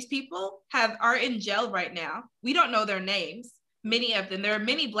 all of these people are in jail right now. We don't know their names. Many of them. There are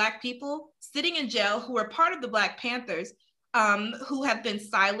many Black people sitting in jail who are part of the Black Panthers, who have been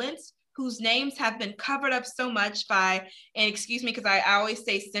silenced, whose names have been covered up so much by, and excuse me, because I always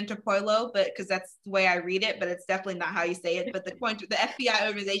say Centerpolo, but because that's the way I read it, but it's definitely not how you say it. But the FBI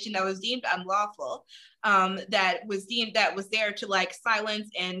organization that was deemed unlawful, that was there to like silence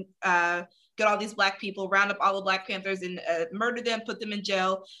and get all these Black people, round up all the Black Panthers and murder them, put them in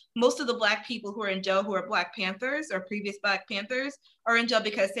jail. Most of the Black people who are in jail who are Black Panthers or previous Black Panthers are in jail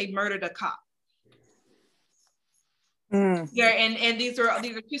because they murdered a cop. Yeah, and these are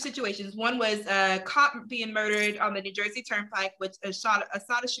two situations. One was a cop being murdered on the New Jersey Turnpike, which Assata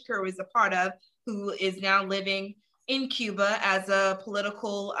Shakur was a part of, who is now living in Cuba as a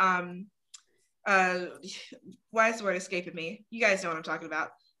political, why is the word escaping me? You guys know what I'm talking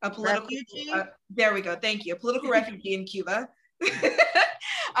about. A political refugee. There we go. Thank you. A political refugee in Cuba.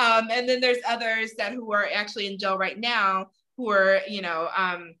 And then there's others who are actually in jail right now who are,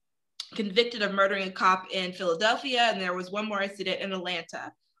 convicted of murdering a cop in Philadelphia, and there was one more incident in Atlanta.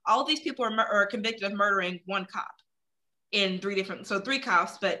 All these people are convicted of murdering one cop in three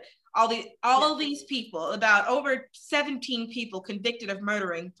cops, but all these people, about over 17 people convicted of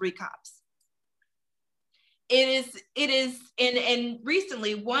murdering 3 cops. It is, and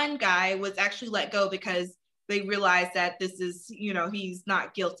recently one guy was actually let go because they realized that this is, he's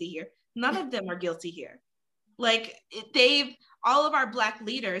not guilty here. None of them are guilty here. Like all of our Black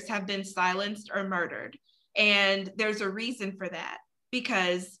leaders have been silenced or murdered. And there's a reason for that,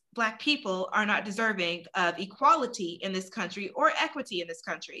 because Black people are not deserving of equality in this country or equity in this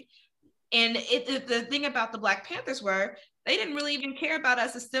country. And the thing about the Black Panthers were, they didn't really even care about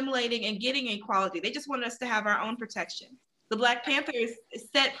us assimilating and getting equality. They just wanted us to have our own protection. The Black Panthers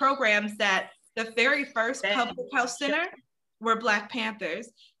set programs that the very first public health center were Black Panthers.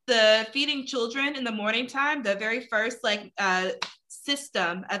 The feeding children in the morning time, the very first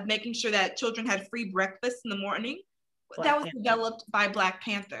system of making sure that children had free breakfast in the morning, that was developed by Black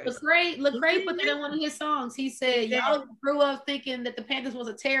Panthers. Lecrae put that in one of his songs. He said, y'all grew up thinking that the Panthers was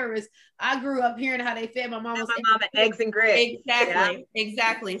a terrorist. I grew up hearing how they fed my mama eggs and grits.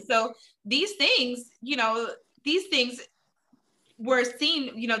 Exactly. So these things, were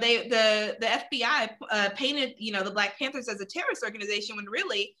seen, the FBI painted, the Black Panthers as a terrorist organization, when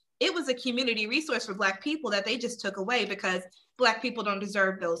really it was a community resource for Black people that they just took away because Black people don't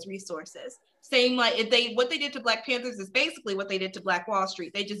deserve those resources. Same like what they did to Black Panthers is basically what they did to Black Wall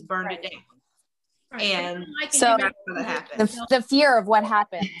Street. They just burned it down. Right. And so that's what happens. The fear of what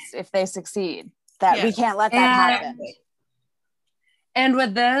happens if they succeed, that we can't let that happen. And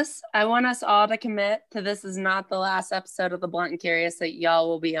with this, I want us all to commit to this is not the last episode of the Blunt and Curious that y'all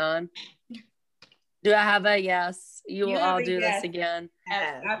will be on. Do I have a yes? You will all do this again.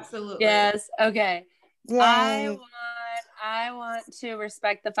 Yes, absolutely. Yes. Okay. Yay. I want to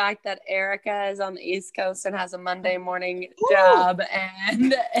respect the fact that Erica is on the East Coast and has a Monday morning job,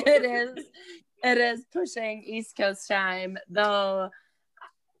 and it is pushing East Coast time. Though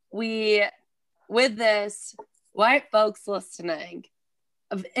with this, white folks listening,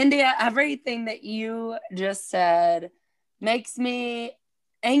 of India, everything that you just said makes me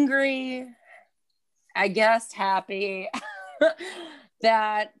angry, I guess happy,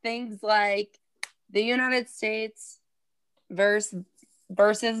 that things like the United States versus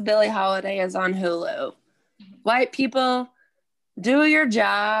Billie Holiday is on Hulu. White people, do your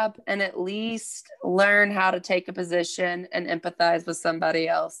job and at least learn how to take a position and empathize with somebody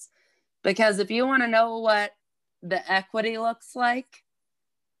else. Because if you want to know what the equity looks like,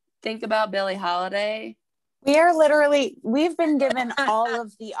 think about Billie Holiday. We've been given all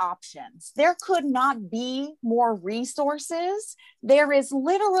of the options. There could not be more resources. There is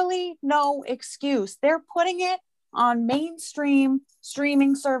literally no excuse. They're putting it on mainstream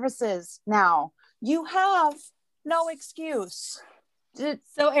streaming services now. You have no excuse.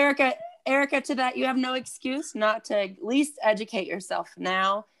 So Erica, to that, you have no excuse not to at least educate yourself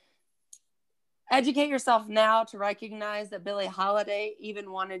now. Educate yourself now to recognize that Billie Holiday even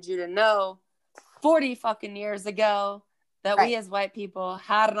wanted you to know 40 fucking years ago that we as white people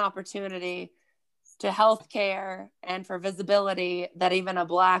had an opportunity to healthcare and for visibility that even a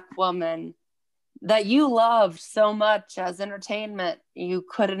Black woman that you loved so much as entertainment, you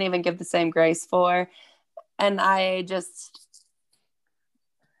couldn't even give the same grace for. And I just...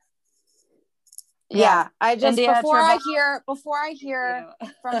 I just India, before I hear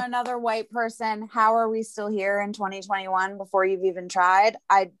from another white person, how are we still here in 2021 before you've even tried?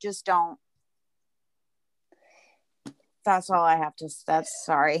 I just don't. That's all I have to.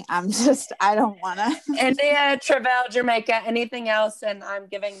 Sorry. I don't want to. India, Travell, Jamaica, anything else? And I'm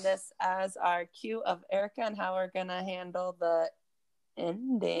giving this as our cue of Erica and how we're gonna handle the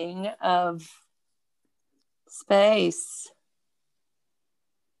ending of space.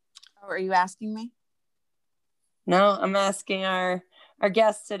 Oh, are you asking me? No, I'm asking our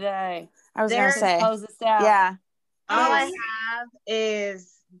guest today. I was gonna say, close this out. Yeah. All I have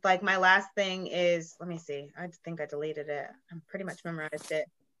is like my last thing is, let me see. I think I deleted it. I'm pretty much memorized it.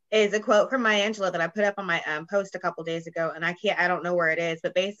 Is a quote from Maya Angelou that I put up on my post a couple days ago, and I don't know where it is,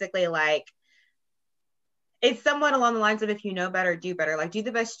 but basically like it's somewhat along the lines of if you know better, do better. Like do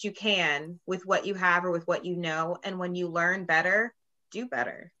the best you can with what you have or with what you know, and when you learn better, do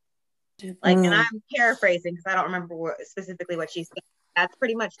better. Like, and I'm paraphrasing because I don't remember specifically what she said. That's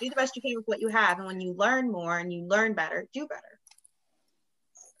pretty much do the best you can with what you have, and when you learn more and you learn better, do better.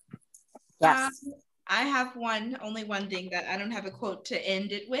 Yes. I have only one thing that I don't have a quote to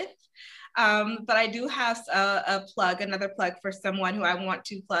end it with, but I do have another plug for someone who I want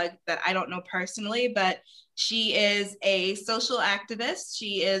to plug that I don't know personally, but she is a social activist.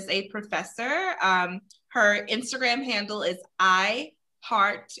 She is a professor. Her Instagram handle is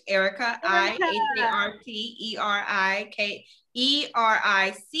Heart Erica,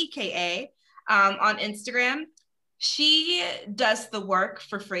 IHARTERICKA on Instagram. She does the work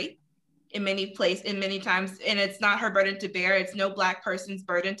for free in many times, and it's not her burden to bear. It's no Black person's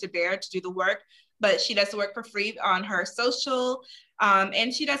burden to bear to do the work, but she does the work for free on her social,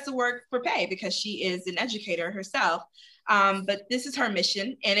 and she does the work for pay because she is an educator herself. But this is her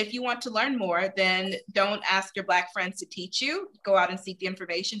mission. And if you want to learn more, then don't ask your Black friends to teach you. Go out and seek the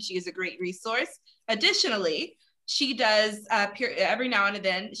information. She is a great resource. Additionally, she does, every now and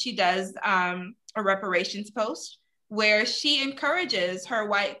then, she does a reparations post where she encourages her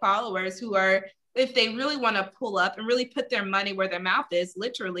white followers who are, if they really want to pull up and really put their money where their mouth is,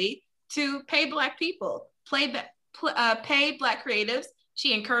 literally, to pay Black people, pay Black creatives.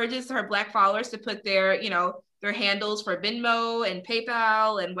 She encourages her Black followers to put their handles for Venmo and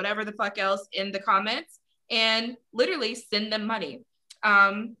PayPal and whatever the fuck else in the comments and literally send them money.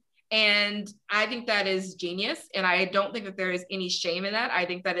 And I think that is genius. And I don't think that there is any shame in that. I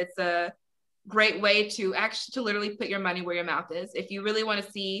think that it's a great way to literally put your money where your mouth is. If you really want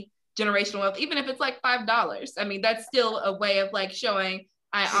to see generational wealth, even if it's like $5, I mean, that's still a way of like showing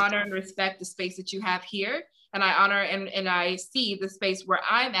I honor and respect the space that you have here. And I honor and I see the space where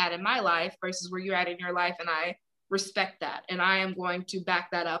I'm at in my life versus where you're at in your life. And I respect that. And I am going to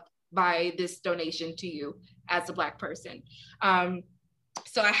back that up by this donation to you as a Black person.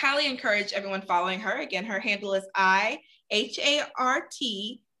 So I highly encourage everyone following her. Again, her handle is IHARTERICKA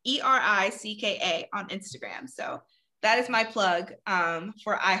on Instagram. So that is my plug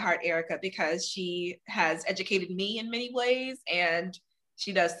for I Heart Erica, because she has educated me in many ways and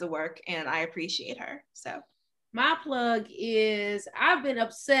she does the work and I appreciate her. So my plug is I've been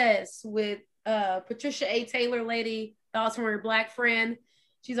obsessed with Patricia A. Taylor lady, thoughts from her Black friend.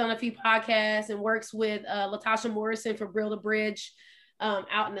 She's on a few podcasts and works with Latasha Morrison for Brill the Bridge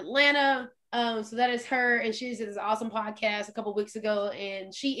out in Atlanta. So that is her, and she did this awesome podcast a couple weeks ago,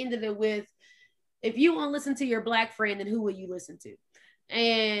 and she ended it with, if you want to listen to your Black friend, then who will you listen to?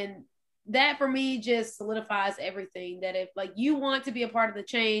 And that for me just solidifies everything, that if like you want to be a part of the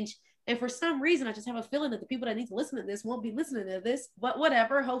change, and for some reason I just have a feeling that the people that need to listen to this won't be listening to this, but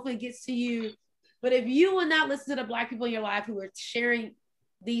whatever, hopefully it gets to you. But if you will not listen to the Black people in your life who are sharing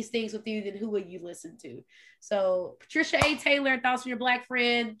these things with you, then who will you listen to? So Patricia A. Taylor, Thoughts from Your Black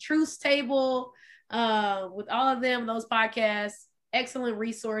Friend, Truth's Table, with all of them, those podcasts, excellent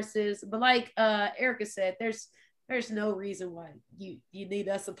resources. But like Erica said, there's no reason why you need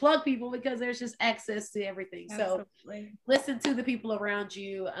us to plug people, because there's just access to everything. Absolutely. So listen to the people around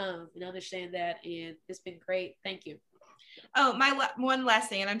you and understand that. And it's been great. Thank you. Oh, one last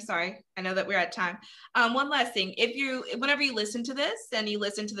thing, and I'm sorry, I know that we're at time. One last thing, whenever you listen to this and you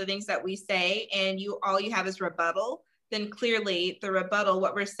listen to the things that we say and all you have is rebuttal, then clearly the rebuttal,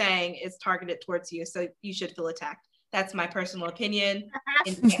 what we're saying, is targeted towards you. So you should feel attacked. That's my personal opinion.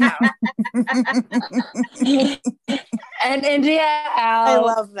 And India out. I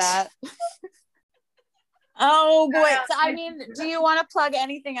love that. Oh boy. So, I mean, do you want to plug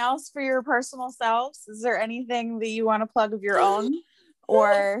anything else for your personal selves? Is there anything that you want to plug of your own?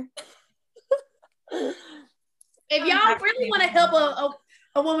 Or if y'all really want to help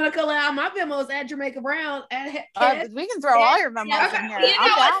a woman of color out, my Venmo is at Jamaica Brown. We can throw all your Venmos in here. Give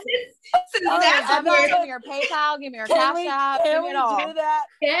me your PayPal, give me your Cash App, give me it all. Do that?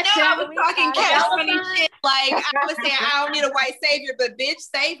 I was talking cash money shit. Like I was saying, I don't need a white savior, but bitch,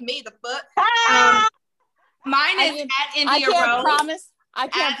 save me the fuck. Mine is at India Rose. I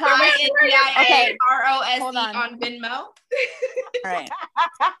can't promise. Okay. ROSE on Venmo. Right.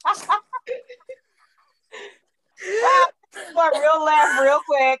 Real laugh, real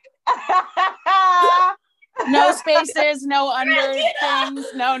quick. No spaces, no under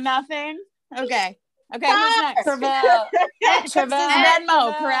things, no nothing. Okay. Who's next? Travell. This is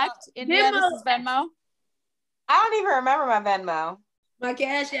Venmo, correct? India, this is Venmo. I don't even remember my Venmo. My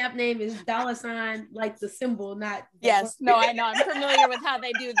Cash App name is $, like the symbol, not. Yes, no, I know. I'm familiar with how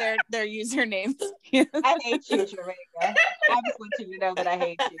they do their usernames. I hate you, Jamaica. I just want you to know that I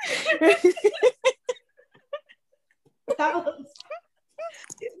hate you. $,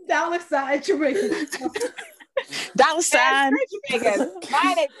 Jamaica. $. Jamaica.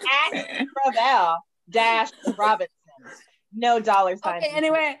 Mine is at Travell-Robinson. No $. Okay,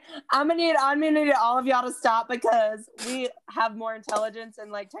 anyway, I'm gonna need all of y'all to stop, because we have more intelligence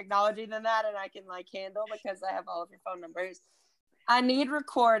and like technology than that, and I can like handle, because I have all of your phone numbers. I need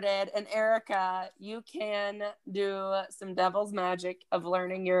recorded, and Erica, you can do some devil's magic of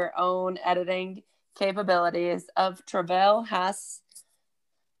learning your own editing capabilities. Of Travell has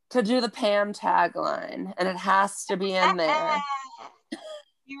to do the Pam tagline, and it has to be in there.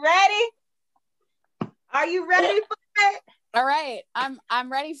 You ready? Are you ready for it? All right, I'm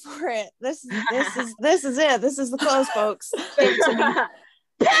ready for it. This is it. This is the close, folks. Pam and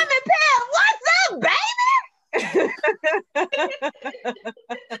Pam, what's up, baby?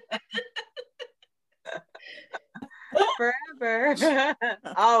 Forever,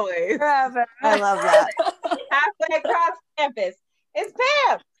 always, Forever. I love that. Halfway across campus, it's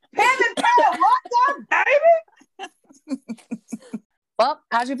Pam. Pam and Pam, what's up, baby? Well,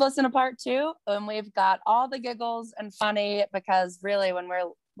 as you've listened to part 2, and we've got all the giggles and funny, because really when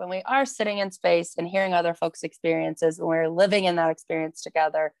we are sitting in space and hearing other folks' experiences, when we're living in that experience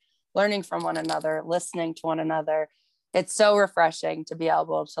together, learning from one another, listening to one another, it's so refreshing to be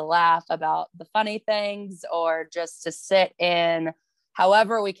able to laugh about the funny things, or just to sit in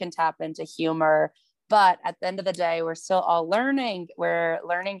however we can tap into humor. But at the end of the day, we're still all learning. We're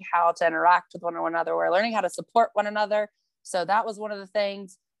learning how to interact with one another. We're learning how to support one another. So that was one of the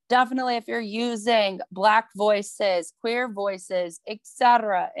things. Definitely, if you're using Black voices, queer voices,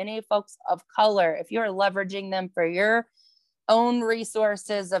 etc., any folks of color, if you're leveraging them for your own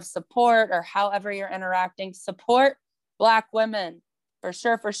resources of support, or however you're interacting, support Black women, for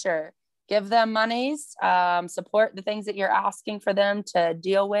sure. Give them monies, support the things that you're asking for them to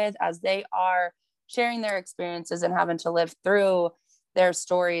deal with as they are sharing their experiences and having to live through their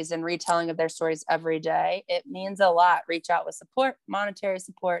stories and retelling of their stories every day, it means a lot. Reach out with support, monetary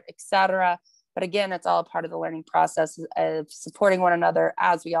support, etc. But again, it's all a part of the learning process of supporting one another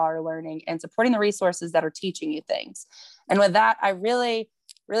as we all are learning and supporting the resources that are teaching you things. And with that, I really,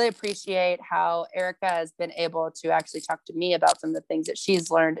 really appreciate how Erica has been able to actually talk to me about some of the things that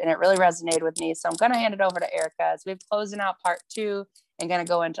she's learned, and it really resonated with me. So I'm going to hand it over to Erica as we're closing out part 2 and going to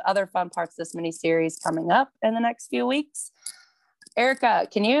go into other fun parts of this mini series coming up in the next few weeks. Erica,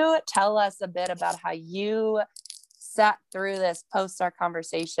 can you tell us a bit about how you sat through this post our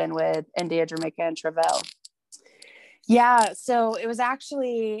conversation with India, Jamaica, and Travell? Yeah, so it was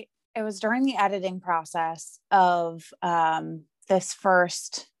during the editing process of this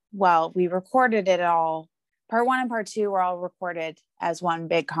first, well, we recorded it all. Part 1 and part 2 were all recorded as one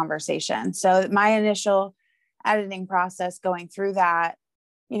big conversation. So my initial editing process going through that,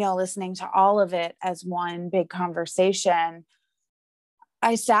 listening to all of it as one big conversation,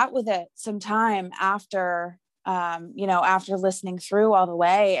 I sat with it some time after, after listening through all the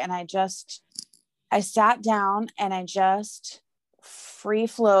way. And I sat down and I just free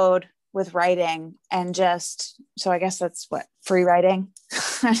flowed with writing and so I guess that's what free writing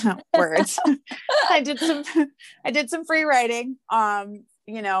words. I did some free writing,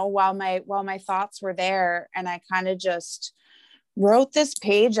 while my thoughts were there. And I kind of just wrote this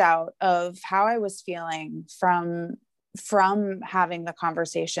page out of how I was feeling from having the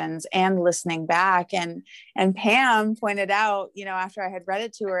conversations and listening back. And Pam pointed out, after I had read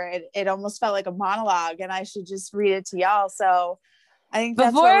it to her, it almost felt like a monologue and I should just read it to y'all. So I think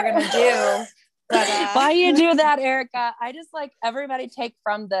that's what we're going to do. But, while you do that, Erica, I just like everybody take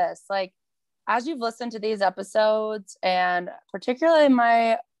from this, like, as you've listened to these episodes, and particularly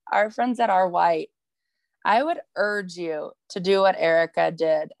our friends that are white, I would urge you to do what Erica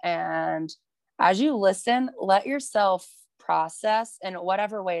did. And as you listen, let yourself process in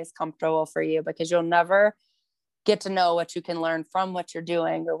whatever way is comfortable for you, because you'll never get to know what you can learn from what you're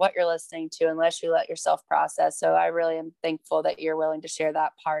doing or what you're listening to unless you let yourself process. So I really am thankful that you're willing to share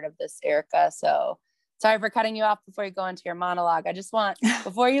that part of this, Erica. So sorry for cutting you off before you go into your monologue. I just want,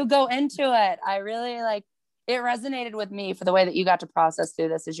 before you go into it, I really it resonated with me for the way that you got to process through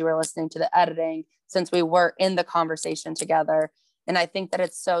this as you were listening to the editing, since we were in the conversation together. And I think that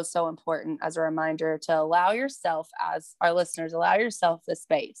it's so, so important as a reminder to allow yourself, as our listeners, allow yourself the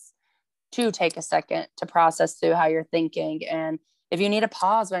space to take a second to process through how you're thinking. And if you need a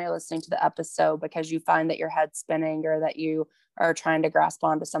pause when you're listening to the episode because you find that your head's spinning or that you are trying to grasp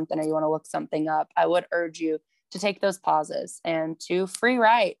onto something or you want to look something up, I would urge you to take those pauses and to free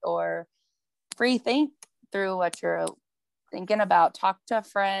write or free think through what you're thinking about. Talk to a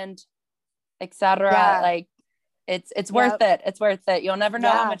friend, etc. Yeah. Like it's worth it. It's worth it. You'll never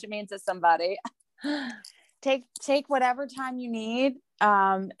know how much it means to somebody. Take whatever time you need,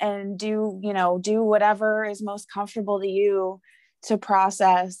 and do whatever is most comfortable to you to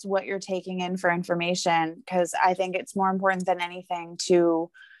process what you're taking in for information. Because I think it's more important than anything to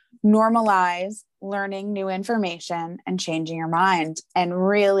normalize learning new information and changing your mind. And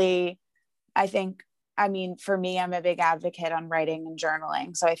really, for me, I'm a big advocate on writing and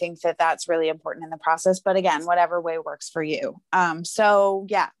journaling. So I think that that's really important in the process, but again, whatever way works for you. So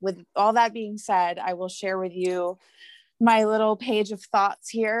yeah, with all that being said, I will share with you my little page of thoughts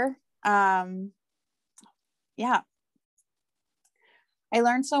here. Yeah. I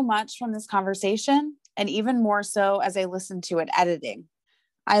learned so much from this conversation, and even more so as I listened to it editing.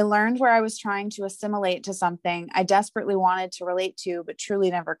 I learned where I was trying to assimilate to something I desperately wanted to relate to, but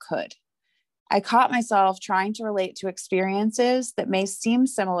truly never could. I caught myself trying to relate to experiences that may seem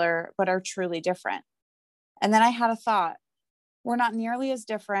similar, but are truly different. And then I had a thought. We're not nearly as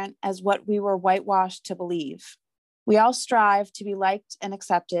different as what we were whitewashed to believe. We all strive to be liked and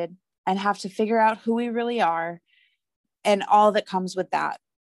accepted and have to figure out who we really are and all that comes with that.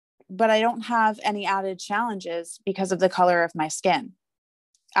 But I don't have any added challenges because of the color of my skin.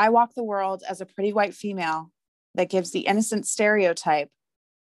 I walk the world as a pretty white female that gives the innocent stereotype,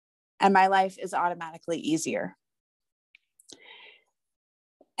 and my life is automatically easier.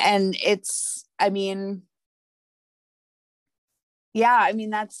 And that's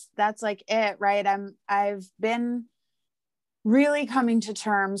like it, right? I've been really coming to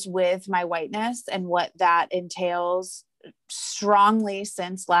terms with my whiteness and what that entails strongly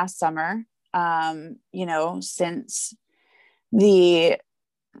since last summer. Since the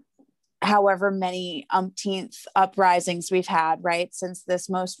however many umpteenth uprisings we've had, right? Since this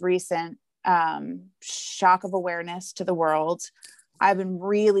most recent shock of awareness to the world, I've been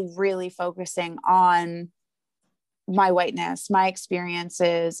really, really focusing on my whiteness, my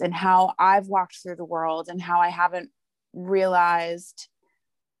experiences, and how I've walked through the world and how I haven't realized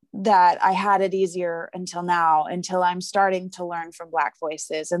that I had it easier until now, until I'm starting to learn from Black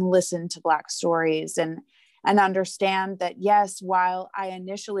voices and listen to Black stories and understand that, yes, while I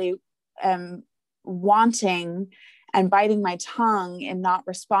initially am wanting and biting my tongue and not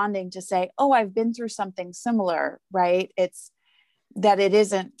responding to say, oh, I've been through something similar, right? It's that it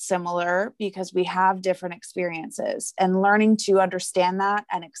isn't similar because we have different experiences, and learning to understand that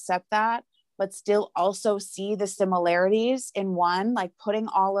and accept that, but still also see the similarities in one, like putting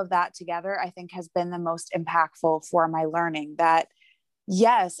all of that together, I think has been the most impactful for my learning. That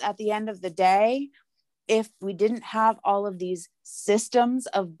yes, at the end of the day, if we didn't have all of these systems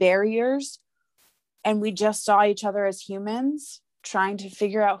of barriers and we just saw each other as humans trying to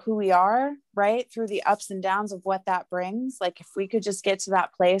figure out who we are, right, through the ups and downs of what that brings, like if we could just get to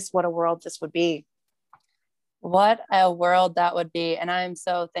that place, what a world this would be. What a world that would be. And I'm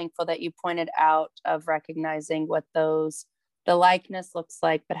so thankful that you pointed out of recognizing what the likeness looks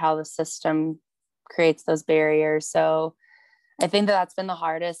like, but how the system creates those barriers. So I think that that's been the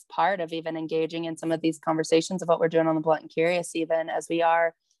hardest part of even engaging in some of these conversations of what we're doing on the Blunt and Curious, even as we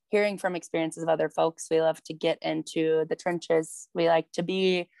are hearing from experiences of other folks. We love to get into the trenches. We like to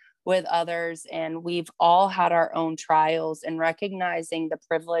be with others, and we've all had our own trials, and recognizing the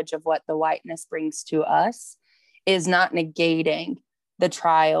privilege of what the whiteness brings to us is not negating the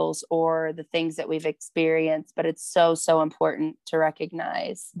trials or the things that we've experienced, but it's so, so important to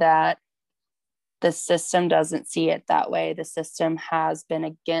recognize that the system doesn't see it that way. The system has been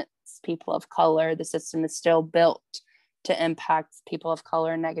against people of color. The system is still built to impact people of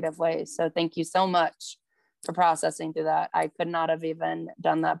color in negative ways. So thank you so much for processing through that. I could not have even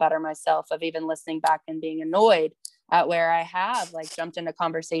done that better myself, of even listening back and being annoyed at where I have like jumped into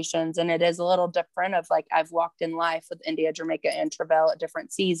conversations. And it is a little different of like, I've walked in life with India, Jamaica, and Travell at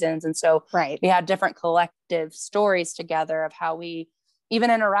different seasons. And so we had different collective stories together of how we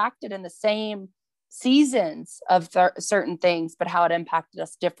even interacted in the same seasons of certain things, but how it impacted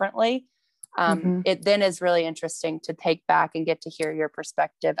us differently. It then is really interesting to take back and get to hear your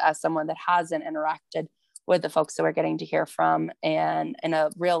perspective as someone that hasn't interacted with the folks that we're getting to hear from, and in a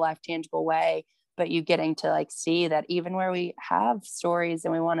real life tangible way, but you getting to like see that even where we have stories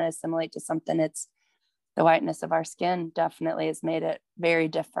and we want to assimilate to something, it's the whiteness of our skin definitely has made it very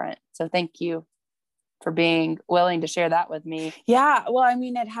different. So thank you for being willing to share that with me. Yeah. Well, I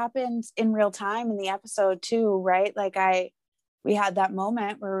mean, it happened in real time in the episode too, right? Like we had that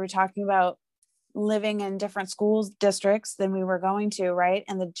moment where we were talking about living in different schools districts than we were going to, right?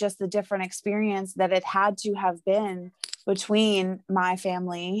 And just the different experience that it had to have been between my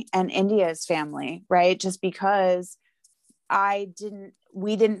family and India's family, right? Just because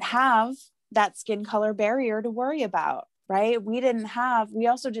we didn't have that skin color barrier to worry about, right? We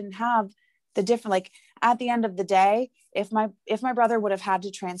also didn't have the different, like at the end of the day, if my brother would have had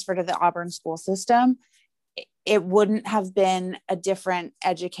to transfer to the Auburn school system, it wouldn't have been a different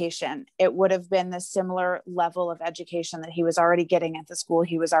education. It would have been the similar level of education that he was already getting at the school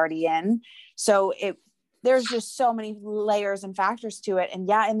he was already in. So there's just so many layers and factors to it. And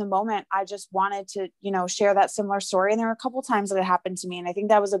yeah, in the moment, I just wanted to, share that similar story. And there were a couple of times that it happened to me. And I think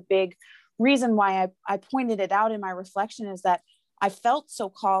that was a big reason why I pointed it out in my reflection, is that I felt so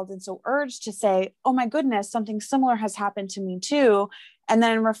called and so urged to say, oh my goodness, something similar has happened to me too. And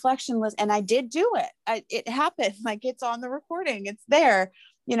then in reflection and I did do it. It happened, like it's on the recording, it's there,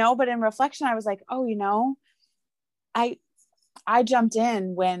 but in reflection, I was like, oh, I jumped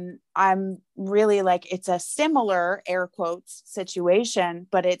in when I'm really like, it's a similar air quotes situation,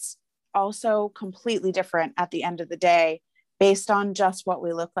 but it's also completely different at the end of the day, based on just what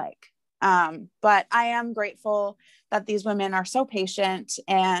we look like. But I am grateful that these women are so patient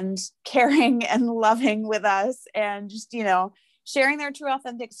and caring and loving with us, and just, sharing their true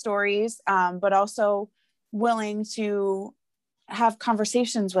authentic stories, but also willing to have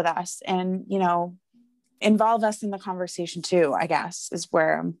conversations with us and, involve us in the conversation too, I guess, is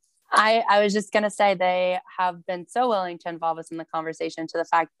where I was just going to say, they have been so willing to involve us in the conversation, to the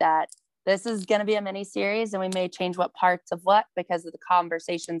fact that this is going to be a mini series and we may change what parts of what because of the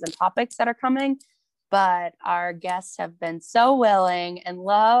conversations and topics that are coming. But our guests have been so willing and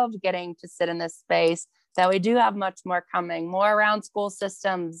love getting to sit in this space that we do have much more coming, more around school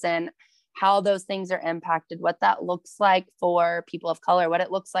systems and how those things are impacted, what that looks like for people of color, what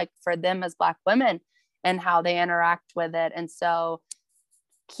it looks like for them as Black women, and how they interact with it. And so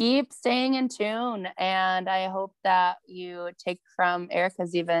keep staying in tune. And I hope that you take from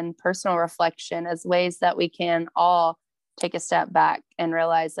Erica's even personal reflection as ways that we can all take a step back and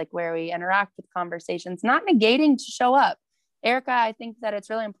realize like where we interact with conversations, not negating to show up. Erica, I think that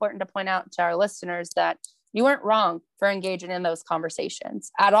it's really important to point out to our listeners that you weren't wrong for engaging in those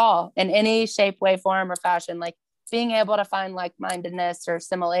conversations at all, in any shape, way, form, or fashion. Like being able to find like-mindedness or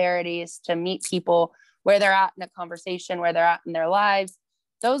similarities, to meet people where they're at in a conversation, where they're at in their lives.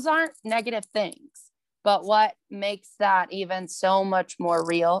 Those aren't negative things. But what makes that even so much more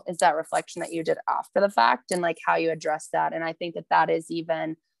real is that reflection that you did after the fact, and like how you address that. And I think that that is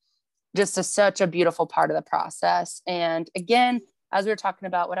even just such a beautiful part of the process. And again, as we were talking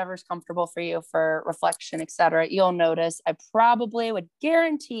about, whatever's comfortable for you for reflection, etc., you'll notice I probably would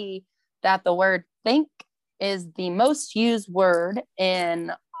guarantee that the word think is the most used word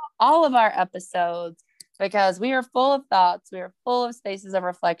in all of our episodes, because we are full of thoughts. We are full of spaces of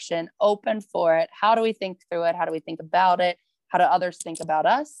reflection, open for it. How do we think through it? How do we think about it? How do others think about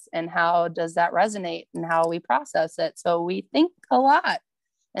us? And how does that resonate and how we process it? So we think a lot,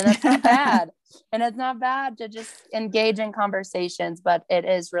 and that's not bad. And it's not bad to just engage in conversations, but it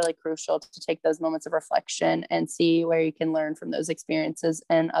is really crucial to take those moments of reflection and see where you can learn from those experiences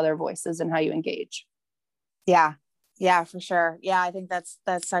and other voices and how you engage. Yeah. Yeah, for sure. Yeah. I think that's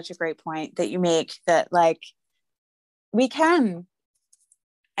such a great point that you make, that like we can,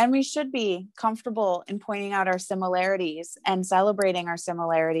 and we should be comfortable in pointing out our similarities and celebrating our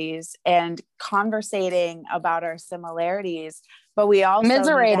similarities and conversating about our similarities, but we also need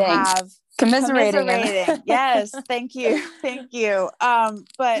to have commiserating. Yes. Thank you. Thank you.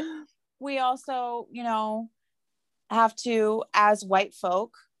 But we also, you know, have to, as white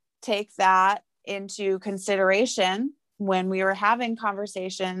folk, take that into consideration when we were having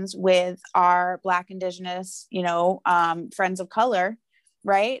conversations with our Black, Indigenous, you know, friends of color,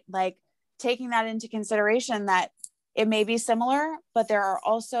 right? Like taking that into consideration, that it may be similar, but there are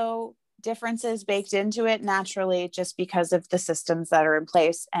also differences baked into it naturally, just because of the systems that are in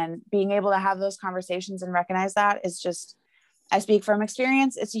place. And being able to have those conversations and recognize that is just, I speak from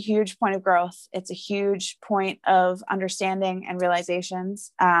experience, it's a huge point of growth. It's a huge point of understanding and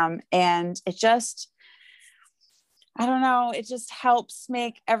realizations. And it just, I don't know, it just helps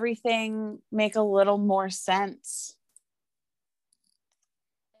make everything make a little more sense.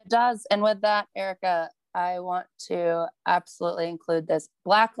 It does. And with that, Erica, I want to absolutely include this.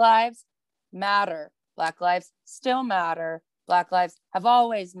 Black lives matter. Black lives still matter. Black lives have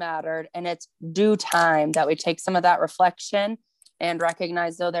always mattered. And it's due time that we take some of that reflection and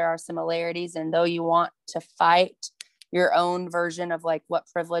recognize, though there are similarities, and though you want to fight your own version of like what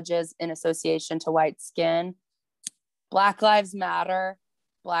privilege is in association to white skin, Black lives matter.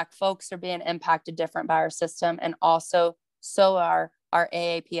 Black folks are being impacted different by our system. And also so are our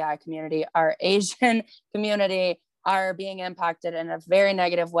AAPI community, our Asian community are being impacted in a very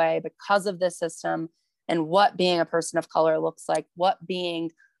negative way because of this system, and what being a person of color looks like, what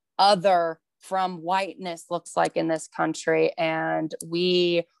being other from whiteness looks like in this country. And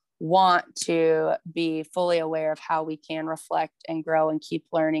we want to be fully aware of how we can reflect and grow and keep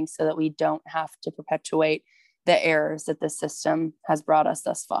learning, so that we don't have to perpetuate the errors that the system has brought us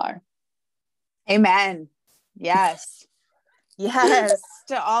thus far. Amen. Yes. Yes.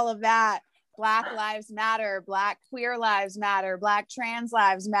 To all of that. Black lives matter. Black queer lives matter. Black trans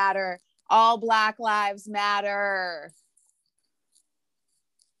lives matter. All Black lives matter.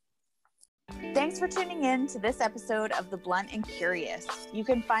 Thanks for tuning in to this episode of The Blunt and Curious. You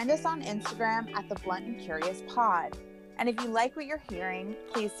can find us on Instagram at The Blunt and Curious Pod. And if you like what you're hearing,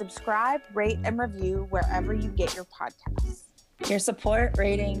 please subscribe, rate, and review wherever you get your podcasts. Your support,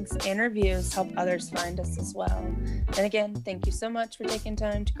 ratings, and reviews help others find us as well. And again, thank you so much for taking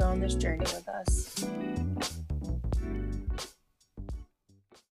time to go on this journey with us.